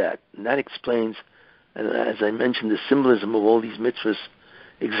because of that. And that explains, and as I mentioned, the symbolism of all these mitzvahs,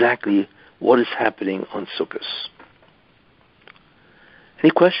 exactly what is happening on Sukkot.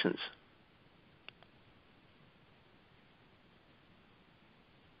 Any questions?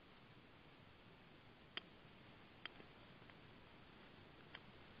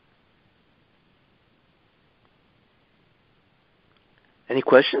 Any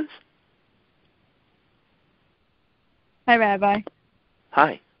questions? Hi, Rabbi.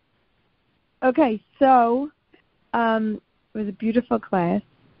 Hi. Okay, so it was a beautiful class.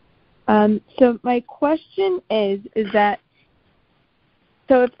 So my question is that,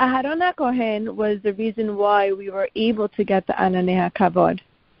 so if Aharon HaKohen was the reason why we were able to get the Ananei HaKavod,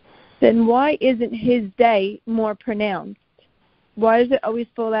 then why isn't his day more pronounced? Why does it always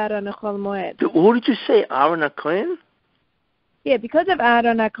fall out on a Chol Moed? What did you say, Aaron HaKohen? Yeah, because of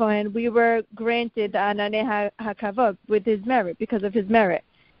Aharon HaKohen, we were granted the Ananei HaKavod with his merit, because of his merit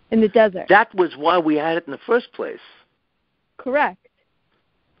in the desert. That was why we had it in the first place. Correct.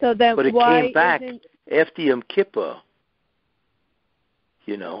 So then but it why came back isn't... after Yom Kippur.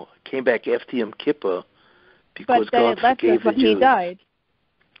 It came back after Yom Kippur because but then God it left forgave us when the Jews. he died.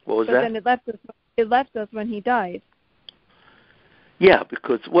 What was but that? Then it left us when he died. Yeah,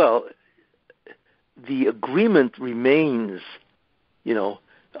 because, the agreement remains,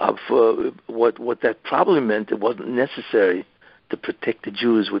 of what that probably meant. It wasn't necessary to protect the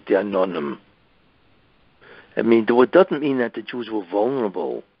Jews with the anonim. I mean, it doesn't mean that the Jews were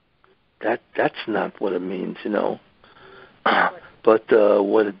vulnerable. That's not what it means, But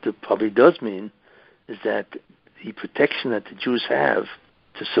what it probably does mean is that the protection that the Jews have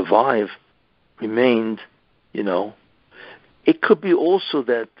to survive remained, It could be also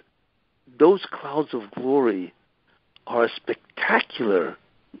that those clouds of glory are a spectacular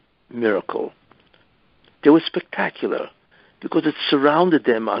miracle. They were spectacular because it surrounded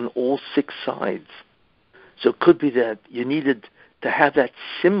them on all six sides. So it could be that you needed to have that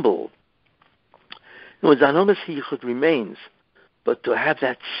symbol. Anogas HaYichud remains, but to have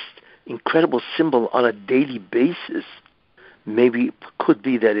that incredible symbol on a daily basis, maybe it could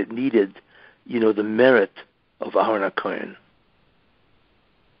be that it needed, the merit of Aharon HaKohen.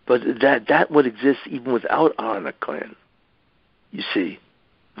 But that would exist even without Aharon HaKohen, you see.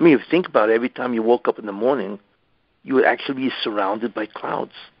 I mean, if you think about it, every time you woke up in the morning, you would actually be surrounded by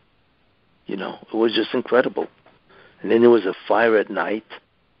clouds. It was just incredible. And then there was a fire at night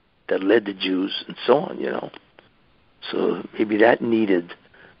that led the Jews and so on, So maybe that needed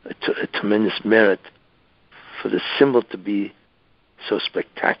a tremendous merit for the symbol to be so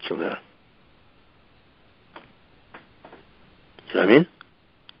spectacular. You know what I mean?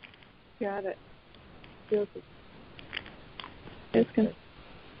 Got it.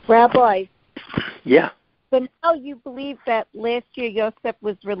 Rabbi, Yeah. so now you believe that last year Yosef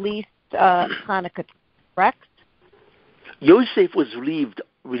was released Hanukkah, correct? Yosef was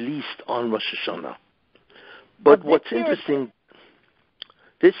released on Rosh Hashanah. But what's interesting,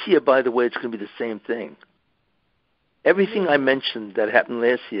 this year, by the way, it's going to be the same thing. Everything I mentioned that happened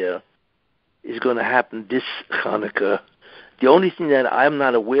last year is going to happen this Hanukkah. The only thing that I'm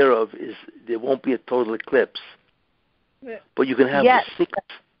not aware of is there won't be a total eclipse. But you can have the 6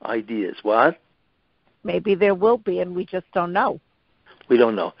 ideas. What? Maybe there will be, and we just don't know. We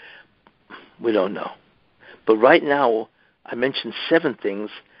don't know. But right now, I mentioned 7 things.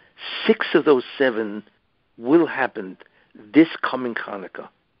 6 of those 7 will happen this coming Hanukkah.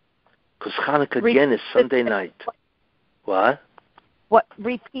 Because Hanukkah, again, is Sunday night. What?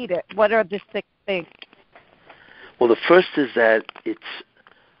 Repeat it. What are the 6 things? Well, the first is that it's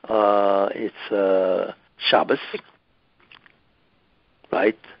Shabbos,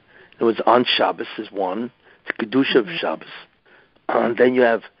 right? It was on Shabbos is one. It's Kedusha of Shabbos. And then you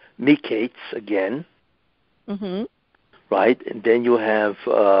have Miketz again, right? And then you have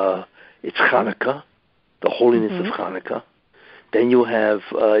it's Hanukkah, the holiness of Hanukkah. Then you have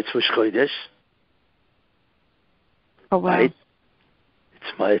it's Rosh Chodesh. Oh wow! Right?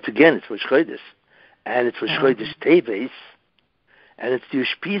 It's Rosh Chodesh, and it's Rosh Chodesh Teves, and it's the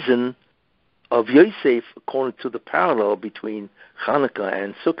Ushpizin of Yosef according to the parallel between Hanukkah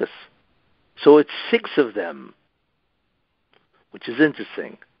and Sukkos. So it's 6 of them, which is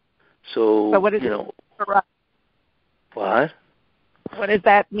interesting. So what does it mean for us? What? What does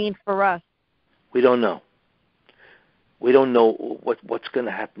that mean for us? We don't know. We don't know what's going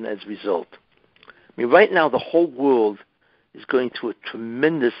to happen as a result. I mean, right now the whole world is going through a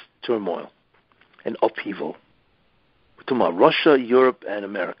tremendous turmoil and upheaval. We're talking about Russia, Europe, and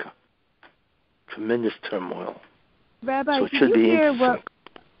America. Tremendous turmoil. Rabbi, so it should be interesting.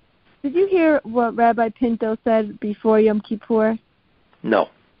 Did you hear what Rabbi Pinto said before Yom Kippur? No.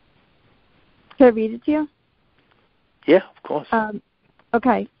 Can I read it to you? Yeah, of course.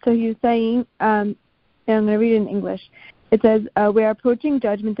 Okay, so he was saying, and I'm going to read it in English. It says, we are approaching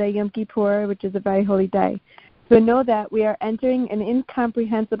Judgment Day, Yom Kippur, which is a very holy day. So know that we are entering an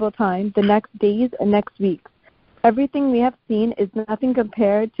incomprehensible time, the next days and next weeks. Everything we have seen is nothing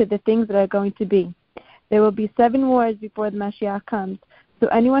compared to the things that are going to be. There will be 7 wars before the Mashiach comes. So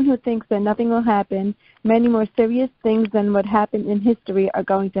anyone who thinks that nothing will happen, many more serious things than what happened in history are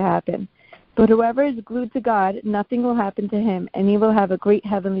going to happen. But whoever is glued to God, nothing will happen to him, and he will have a great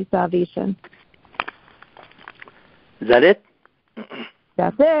heavenly salvation. Is that it?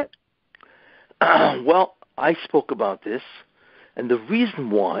 That's it. Well, I spoke about this, and the reason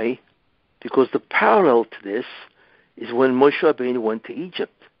why, because the parallel to this is when Moshe Rabbeinu went to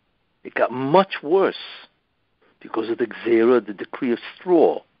Egypt. It got much worse because of the Gzera, the decree of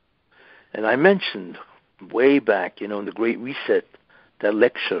straw. And I mentioned way back, in the Great Reset, that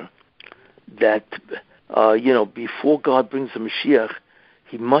lecture, that, before God brings the Mashiach,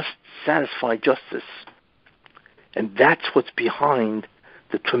 he must satisfy justice. And that's what's behind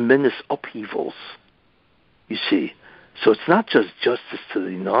the tremendous upheavals, you see. So it's not just justice to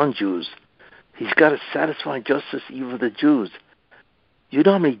the non-Jews. He's got to satisfy justice even for the Jews. You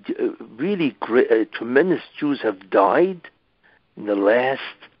know how many really great, tremendous Jews have died in the last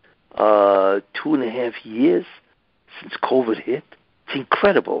 2.5 years since COVID hit? It's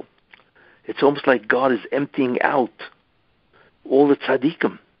incredible. It's almost like God is emptying out all the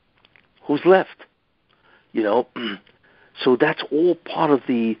tzaddikim. Who's left? So that's all part of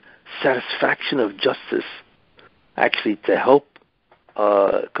the satisfaction of justice, actually, to help,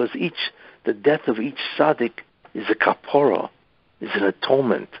 because the death of each tzaddik is a kapara, is an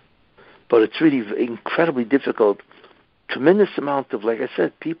atonement. But it's really incredibly difficult. Tremendous amount of, like I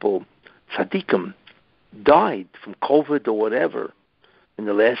said, people, tzaddikim, died from COVID or whatever in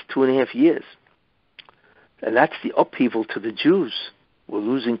the last 2.5 years. And that's the upheaval to the Jews. We're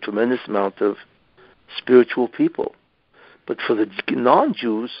losing tremendous amount of spiritual people. But for the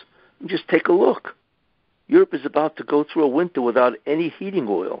non-Jews, just take a look. Europe is about to go through a winter without any heating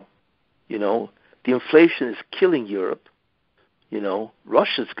oil. The inflation is killing Europe.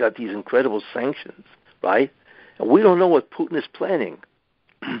 Russia's got these incredible sanctions, right? And we don't know what Putin is planning.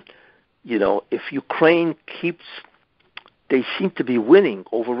 If Ukraine they seem to be winning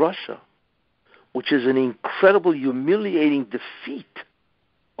over Russia, which is an incredible, humiliating defeat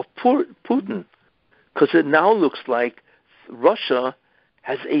of Putin, because it now looks like Russia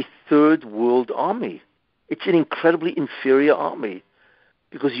has a third world army. It's an incredibly inferior army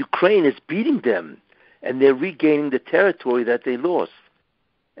because Ukraine is beating them and they're regaining the territory that they lost.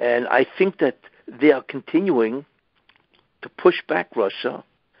 And I think that they are continuing to push back Russia,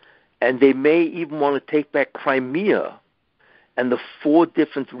 and they may even want to take back Crimea and the 4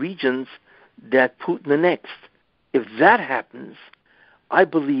 different regions that Putin annexed. If that happens, I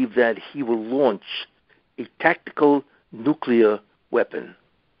believe that he will launch a tactical nuclear weapon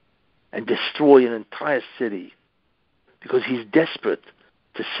and destroy an entire city because he's desperate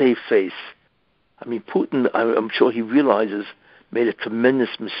to save face. I mean, Putin, I'm sure he realizes, made a tremendous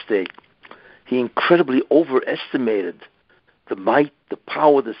mistake. He incredibly overestimated the might, the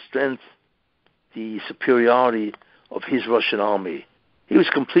power, the strength, the superiority of his Russian army. He was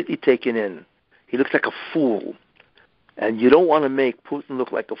completely taken in. He looked like a fool. And you don't want to make Putin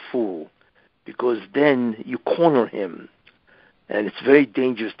look like a fool, because then you corner him. And it's very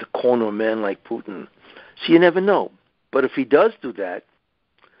dangerous to corner a man like Putin. So you never know. But if he does do that,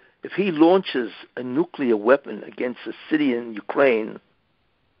 if he launches a nuclear weapon against a city in Ukraine,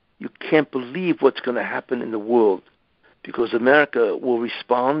 you can't believe what's going to happen in the world, because America will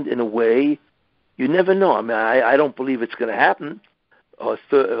respond in a way you never know. I mean, I don't believe it's going to happen,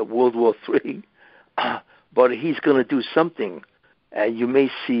 World War III, but he's going to do something, and you may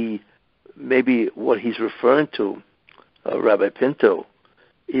see maybe what he's referring to, Rabbi Pinto,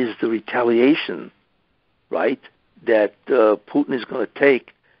 is the retaliation, right, that Putin is going to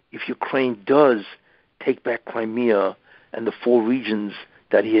take if Ukraine does take back Crimea and the 4 regions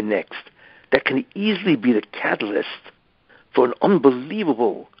that he annexed. That can easily be the catalyst for an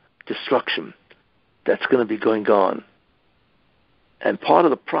unbelievable destruction that's going to be going on. And part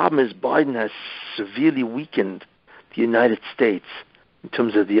of the problem is Biden has severely weakened the United States in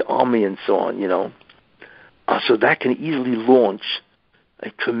terms of the army and so on, so that can easily launch a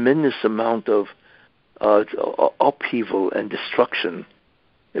tremendous amount of upheaval and destruction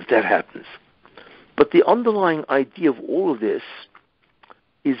if that happens. But the underlying idea of all of this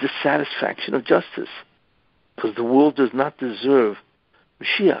is the satisfaction of justice, because the world does not deserve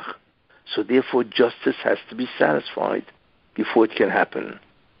Mashiach. So therefore justice has to be satisfied before it can happen.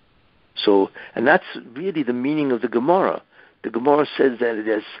 So, and that's really the meaning of the Gemara. The Gemara says that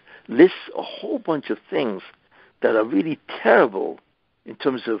it lists a whole bunch of things that are really terrible in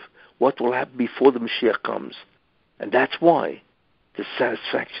terms of what will happen before the Mashiach comes. And that's why the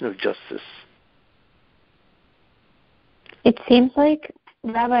satisfaction of justice. It seems like,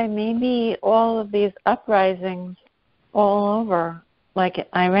 Rabbi, maybe all of these uprisings all over, like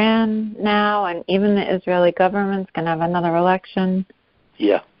Iran now, and even the Israeli government's going to have another election.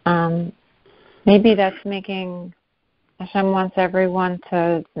 Yeah. Maybe that's making Hashem wants everyone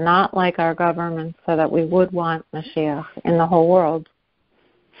to not like our government so that we would want Mashiach in the whole world.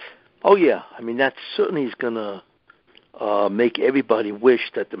 Oh, yeah. I mean, that certainly is going to make everybody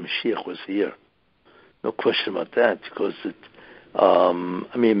wish that the Mashiach was here. No question about that, because it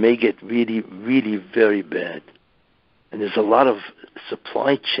may get really, really very bad. And there's a lot of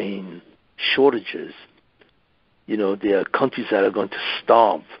supply chain shortages. There are countries that are going to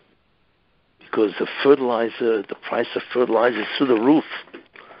starve because the price of fertilizer is through the roof,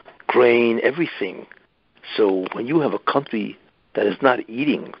 grain, everything. So when you have a country that is not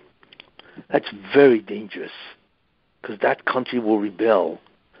eating, that's very dangerous, because that country will rebel,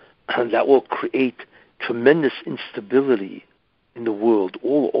 and that will create tremendous instability in the world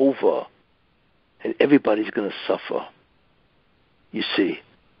all over, and everybody's going to suffer. You see,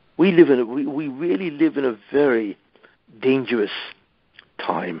 we really live in a very dangerous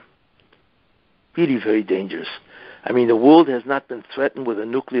time. Really very dangerous. I mean, the world has not been threatened with a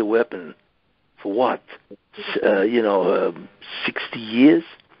nuclear weapon for what? 60 years?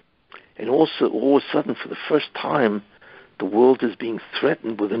 And also, all of a sudden, for the first time, the world is being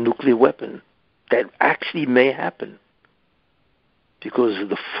threatened with a nuclear weapon. That actually may happen, because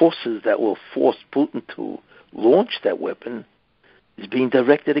the forces that will force Putin to launch that weapon is being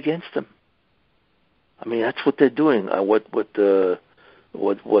directed against them. I mean, that's what they're doing.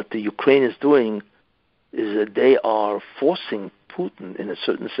 What the Ukraine is doing is that they are forcing Putin, in a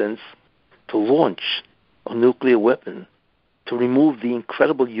certain sense, to launch a nuclear weapon to remove the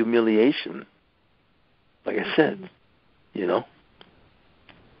incredible humiliation. Like I said, Does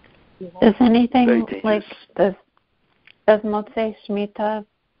anything like does Motzei Shemitah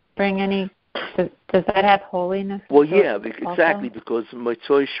bring any? Does that have holiness? Well, yeah, exactly, because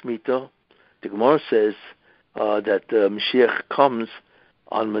Motzei Shemitah, the Gemara says that Mashiach comes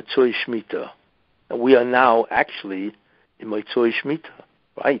on Motzei Shemitah, and we are now actually in Motzei Shemitah,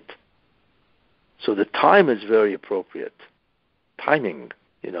 right? So the time is very appropriate, timing,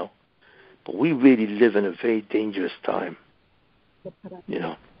 But we really live in a very dangerous time,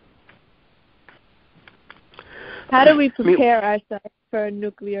 How do we prepare ourselves for a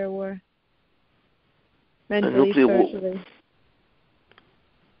nuclear war? mentally, spiritually.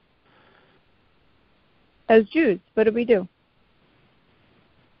 As Jews, what do we do?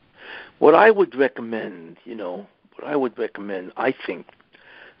 What I would recommend, I think,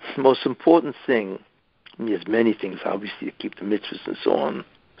 the most important thing, there's many things, obviously, to keep the mitzvahs and so on,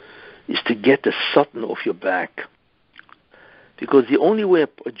 is to get the Satan off your back. Because the only way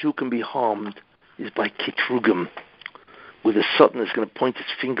a Jew can be harmed is by kitrugim, where the Satan is going to point his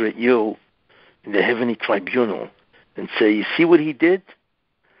finger at you in the heavenly tribunal and say, you see what he did?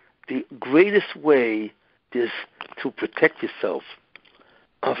 The greatest way is to protect yourself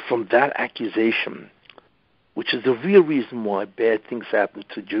from that accusation, which is the real reason why bad things happen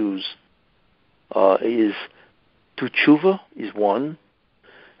to Jews, is to tshuva is one,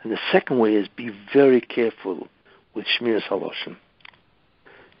 and the second way is be very careful with shmiras haloshen.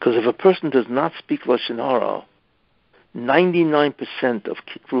 Because if a person does not speak lashon hara, 99% of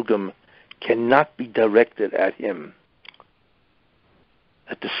kitrugim cannot be directed at him,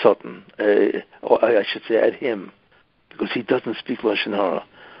 at the Satan, or I should say at him, because he doesn't speak lashon hara.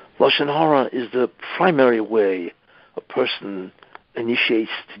 Lashon hara is the primary way a person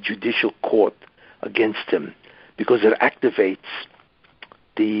initiates the judicial court against him, because it activates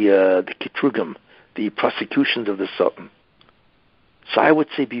the kitrugim, the prosecutions of the Satan. So I would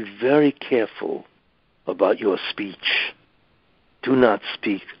say be very careful about your speech. Do not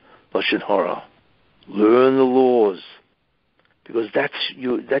speak lashon hara. Learn the laws, because that's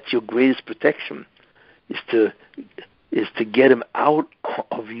your greatest protection, is to get him out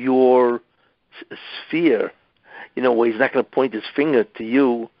of your sphere, where he's not going to point his finger to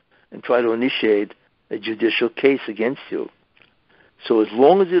you and try to initiate a judicial case against you. So as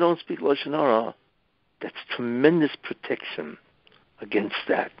long as you don't speak lashon hara, that's tremendous protection against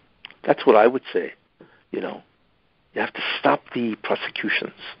that. That's what I would say. You have to stop the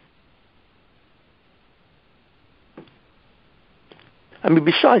prosecutions. I mean,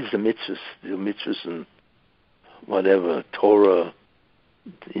 besides the mitzvahs and whatever, Torah,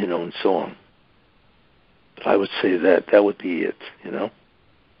 and so on. But I would say that would be it,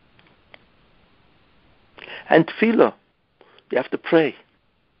 And tefillah, you have to pray.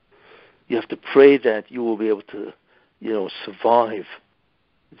 You have to pray that you will be able to, survive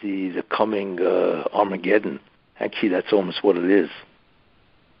the coming Armageddon. Actually, that's almost what it is.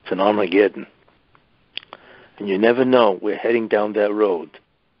 It's an Armageddon. And you never know. We're heading down that road.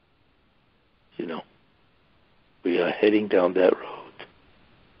 We are heading down that road.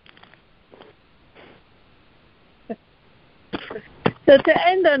 So to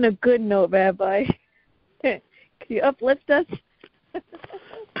end on a good note, Rabbi, can you uplift us?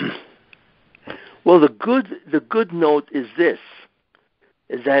 Well, the good note is this,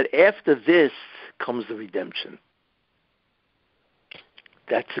 is that after this comes the redemption.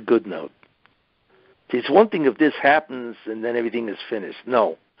 That's a good note. It's one thing if this happens and then everything is finished.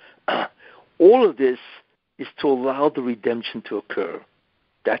 No. All of this is to allow the redemption to occur.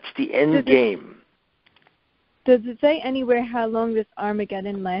 That's the end game. Does it say anywhere how long this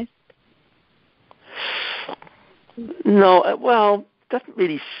Armageddon lasts? No, well, doesn't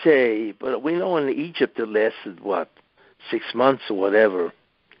really say, but we know in Egypt it lasted, 6 months or whatever,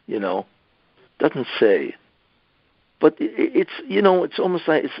 Doesn't say. But it's almost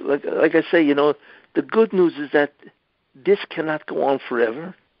like, I say, the good news is that this cannot go on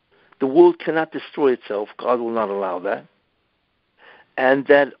forever. The world cannot destroy itself. God will not allow that. And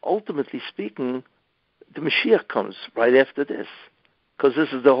that ultimately speaking, the Mashiach comes right after this. Because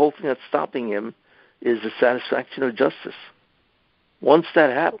this is the whole thing that's stopping him, is the satisfaction of justice. Once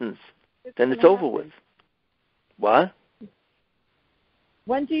that happens, then it's over with. What?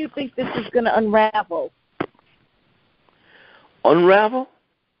 When do you think this is going to unravel? Unravel?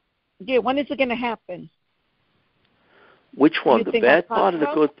 Yeah, when is it going to happen? Which one, the bad part or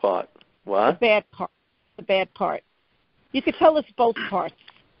the good part? What? The bad part. The bad part. You could tell us both parts.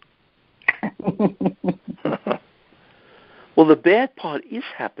 Well, the bad part is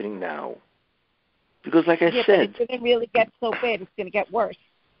happening now. Because like I said... but it's going to really get so bad, it's going to get worse.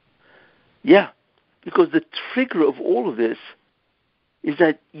 Yeah, because the trigger of all of this is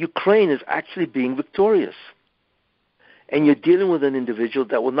that Ukraine is actually being victorious. And you're dealing with an individual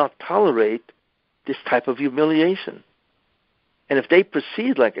that will not tolerate this type of humiliation. And if they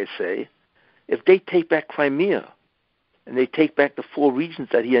proceed, like I say, if they take back Crimea and they take back the 4 regions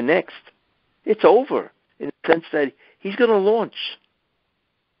that he annexed, it's over in the sense that he's going to launch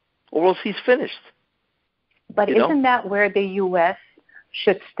or else he's finished. But isn't that where the U.S.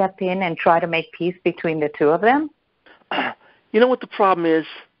 should step in and try to make peace between the two of them? You know what the problem is?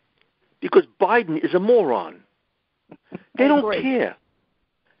 Because Biden is a moron. They don't care.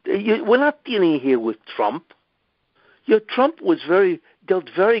 We're not dealing here with Trump. Trump dealt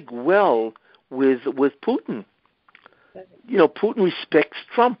very well with Putin. Putin respects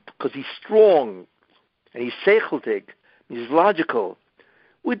Trump because he's strong and he's seicheldig, he's logical.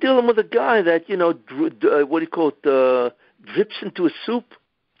 We're dealing with a guy that drips into a soup.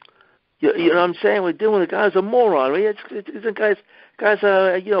 You know what I'm saying? We're dealing with a guy who's a moron. Right? Guy's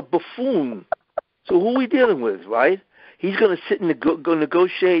a buffoon. So who are we dealing with, right? He's going to sit and go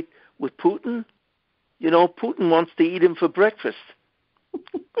negotiate with Putin. Putin wants to eat him for breakfast.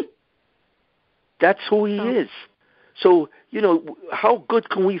 That's who he is. So, how good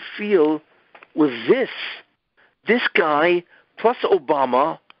can we feel with this guy, plus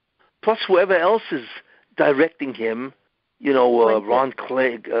Obama, plus whoever else is directing him, Ron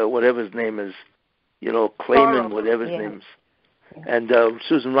Clegg, whatever his name is, Clayman, whatever his name is, and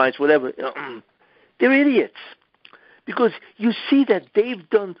Susan Rice, whatever. They're idiots. Because you see that they've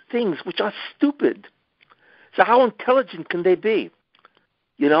done things which are stupid. So how intelligent can they be?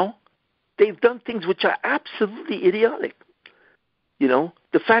 They've done things which are absolutely idiotic.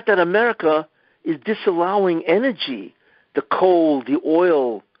 The fact that America is disallowing energy, the coal, the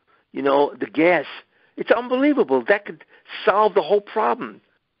oil, the gas, it's unbelievable. That could solve the whole problem.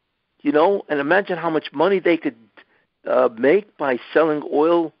 And imagine how much money they could make by selling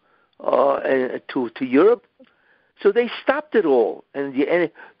oil to Europe. So they stopped it all, and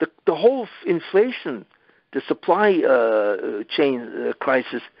the whole inflation, the supply chain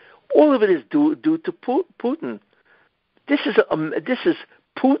crisis, all of it is due to Putin. This is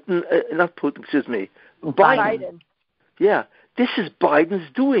Putin, not Putin. Excuse me, Biden. Yeah, this is Biden's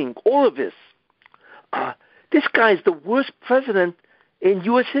doing. All of this. This guy is the worst president in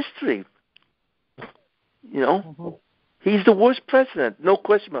U.S. history. He's the worst president, no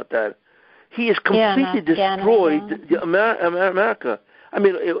question about that. He has completely destroyed America. I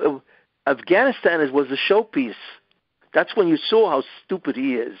mean, Afghanistan was a showpiece. That's when you saw how stupid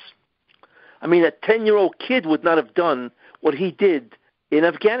he is. I mean, a 10-year-old kid would not have done what he did in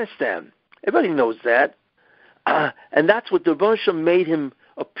Afghanistan. Everybody knows that. And that's what the Rebbe made him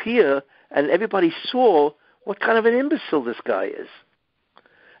appear, and everybody saw what kind of an imbecile this guy is.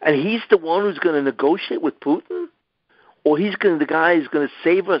 And he's the one who's going to negotiate with Putin? Or the guy who's going to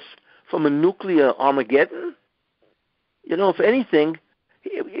save us from a nuclear Armageddon? If anything,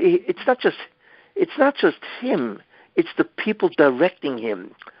 it's not just him. It's the people directing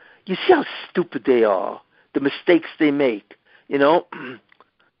him. You see how stupid they are, the mistakes they make. It's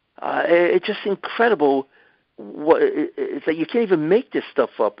just incredible. It's like you can't even make this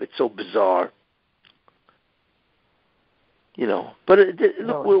stuff up. It's so bizarre. But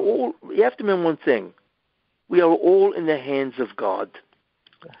look, you have to remember one thing. We are all in the hands of God.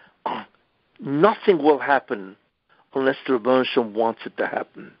 Nothing will happen unless the Rebbe Shem wants it to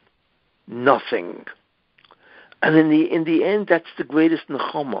happen. Nothing. And in the end, that's the greatest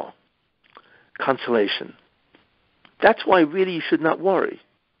nechama, consolation. That's why really you should not worry.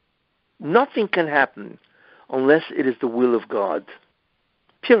 Nothing can happen unless it is the will of God.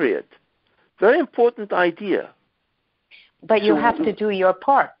 Period. Very important idea. But you have to do your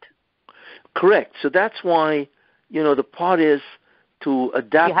part. Correct. So that's why, the part is to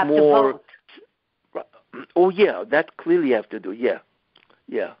adapt you have more. To vote. Oh, yeah, that clearly you have to do. Yeah.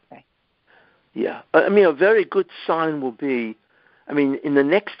 Okay. Yeah. I mean, a very good sign will be, in the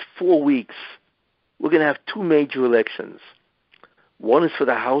next 4 weeks, we're going to have two major elections. One is for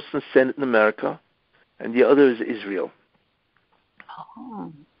the House and Senate in America, and the other is Israel.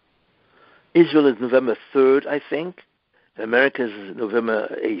 Oh. Israel is November 3rd, I think. America is November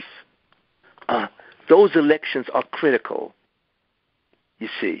 8th. Those elections are critical, you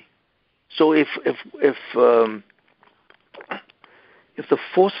see. So if the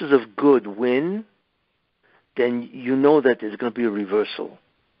forces of good win, then you know that there's going to be a reversal.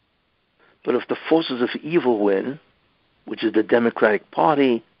 But if the forces of evil win, which is the Democratic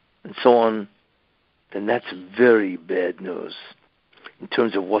Party and so on, then that's very bad news in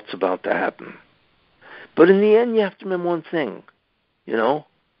terms of what's about to happen. But in the end, you have to remember one thing,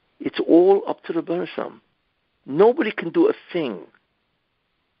 it's all up to the Rebbe Shem. Nobody can do a thing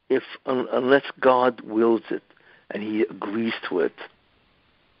unless God wills it and He agrees to it.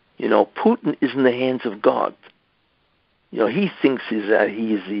 Putin is in the hands of God. He thinks he's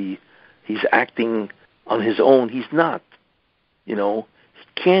acting on his own. He's not. He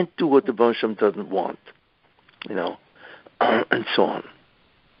can't do what the Rebbe Shem doesn't want. And so on.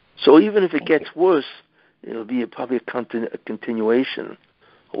 So even if it gets worse, it'll be probably a continuation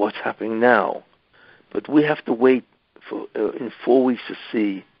of what's happening now. But we have to wait in 4 weeks to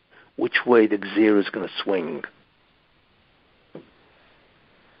see which way the Gzir is going to swing.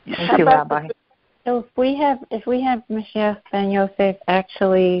 Thank you, Rabbi. So if we have Mashiach ben Yosef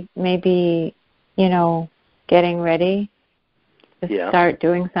actually maybe, getting ready to start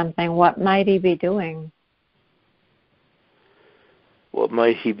doing something, what might he be doing? What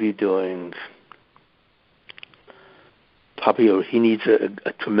might he be doing? Probably he needs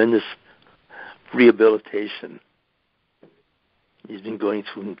a tremendous rehabilitation. He's been going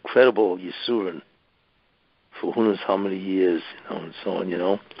through incredible Yisurin for who knows how many years, and so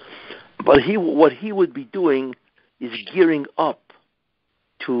on, But what he would be doing is gearing up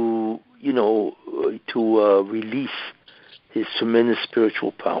to, release his tremendous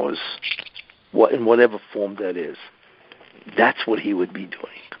spiritual powers, in whatever form that is. That's what he would be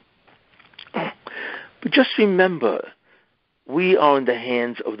doing. But just remember, we are in the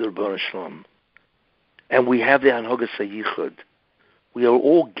hands of the Rebbeinu Shalom, and we have the Hanhagas HaYichud. We are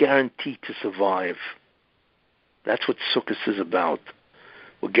all guaranteed to survive. That's what Sukkos is about.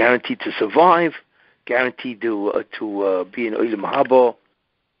 We're guaranteed to survive, guaranteed to be in Olam Haba,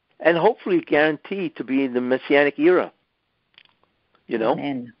 and hopefully guaranteed to be in the Messianic era.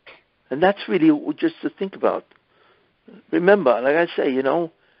 Amen. And that's really just to think about. Remember, like I say,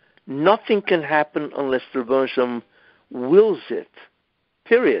 nothing can happen unless the Rebbeinu Shalom wills it.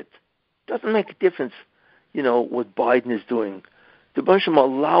 Period. Doesn't make a difference, what Biden is doing. The Rebbeinu Shalom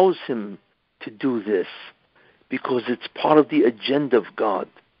allows him to do this because it's part of the agenda of God.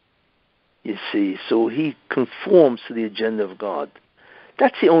 You see, so he conforms to the agenda of God.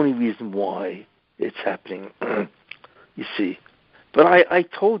 That's the only reason why it's happening. You see. But I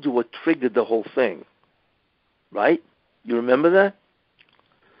told you what triggered the whole thing, right? You remember that?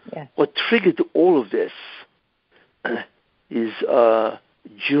 Yes. What triggered all of this is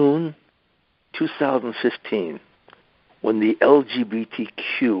June 2015, when the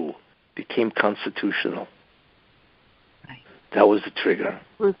LGBTQ became constitutional. Right. That was the trigger.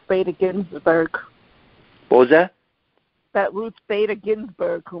 Ruth Bader Ginsburg. What was that? That Ruth Bader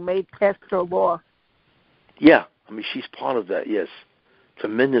Ginsburg who passed her law. Yeah, she's part of that, yes.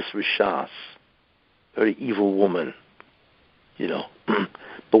 Tremendous Rishas. Very evil woman,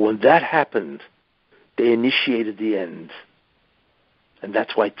 But when that happened, they initiated the end. And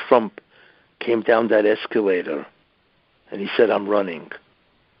that's why Trump came down that escalator and he said, I'm running.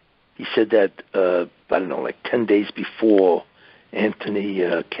 He said that, 10 days before Anthony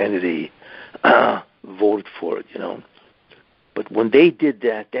Kennedy voted for it, But when they did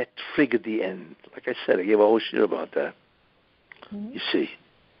that, that triggered the end. Like I said, I gave a whole shit about that. Mm-hmm. You see.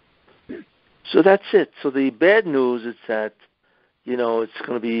 So that's it. So the bad news is that, it's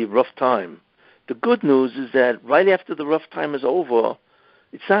going to be a rough time. The good news is that right after the rough time is over,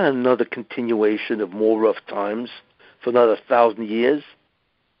 it's not another continuation of more rough times for another 1,000 years.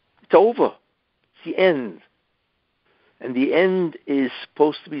 It's over. It's the end. And the end is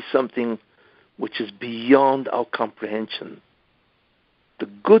supposed to be something which is beyond our comprehension. The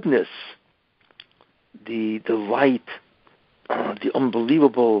goodness, the light, the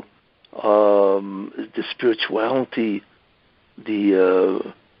unbelievable, the spirituality,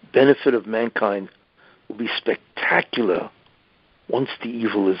 the benefit of mankind will be spectacular once the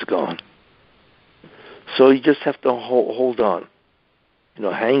evil is gone. So you just have to hold on,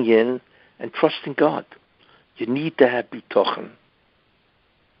 hang in and trust in God. You need to have bitachon.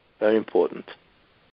 Very important.